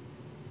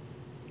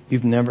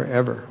you've never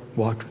ever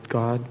walked with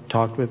God,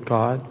 talked with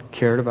God,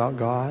 cared about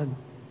God,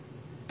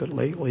 but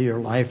lately your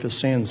life is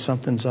saying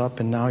something's up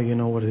and now you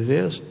know what it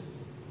is.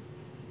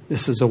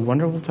 This is a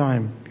wonderful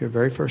time, your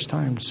very first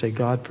time, to say,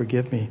 God,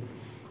 forgive me.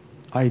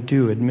 I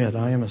do admit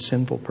I am a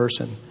sinful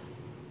person.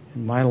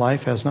 And my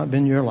life has not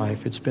been your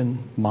life. It's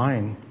been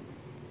mine.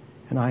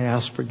 And I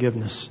ask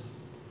forgiveness.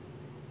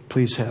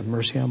 Please have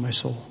mercy on my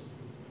soul.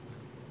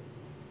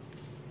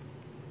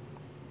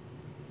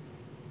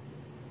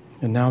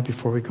 And now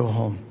before we go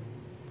home,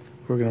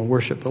 we're going to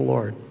worship the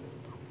Lord.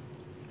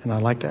 And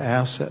I'd like to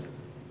ask that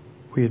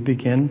we would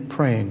begin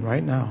praying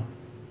right now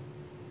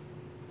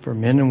for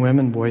men and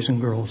women, boys and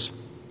girls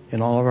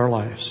in all of our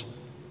lives,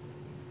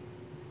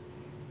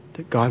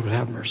 that God would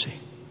have mercy.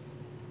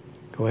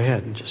 Go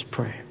ahead and just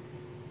pray.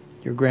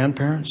 Your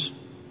grandparents,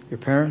 your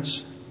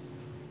parents,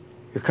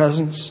 your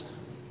cousins,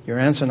 your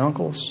aunts and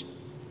uncles,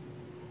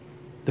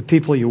 the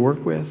people you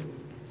work with,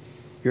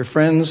 your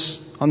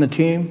friends on the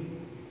team.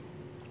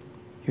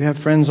 You have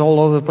friends all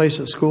over the place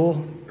at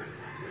school.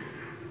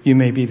 You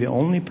may be the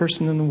only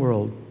person in the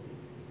world,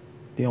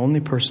 the only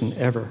person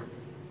ever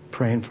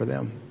praying for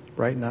them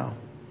right now.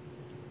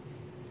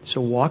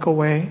 So walk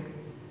away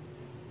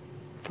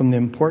from the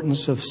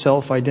importance of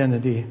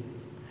self-identity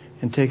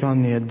and take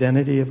on the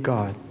identity of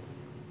God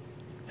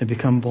and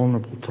become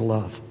vulnerable to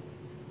love.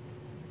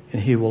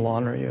 And He will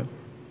honor you.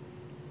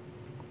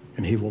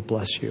 And He will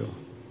bless you.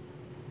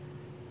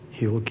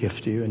 He will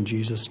gift you in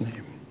Jesus'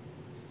 name.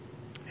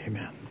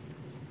 Amen.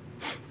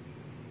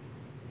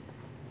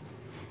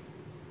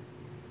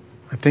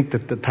 I think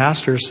that the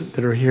pastors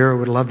that are here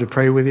would love to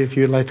pray with you if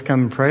you'd like to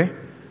come and pray.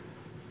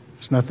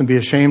 There's nothing to be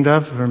ashamed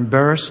of or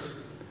embarrassed.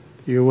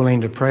 You're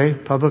willing to pray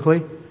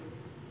publicly.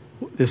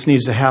 This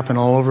needs to happen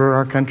all over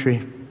our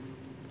country.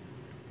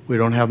 We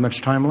don't have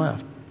much time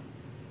left.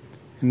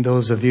 And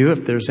those of you,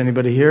 if there's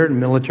anybody here, in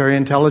military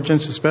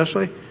intelligence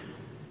especially,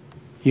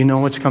 you know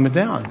what's coming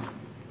down.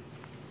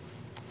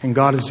 And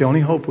God is the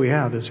only hope we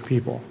have as a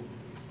people.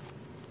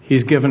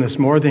 He's given us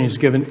more than He's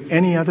given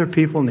any other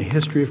people in the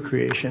history of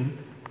creation.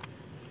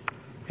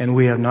 And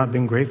we have not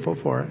been grateful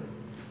for it.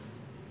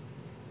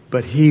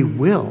 But He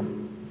will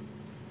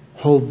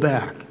hold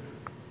back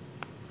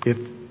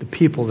if the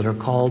people that are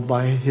called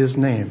by His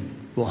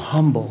name will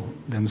humble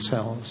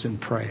themselves and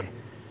pray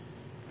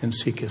and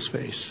seek His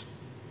face.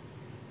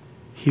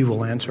 He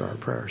will answer our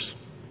prayers.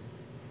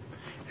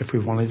 If we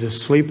want to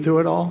just sleep through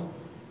it all,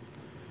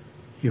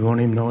 you won't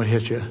even know it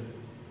hit you.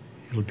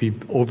 It'll be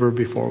over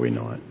before we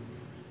know it.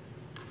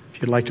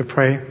 If you'd like to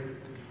pray,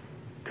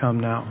 come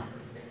now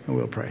and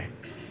we'll pray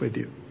with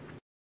you.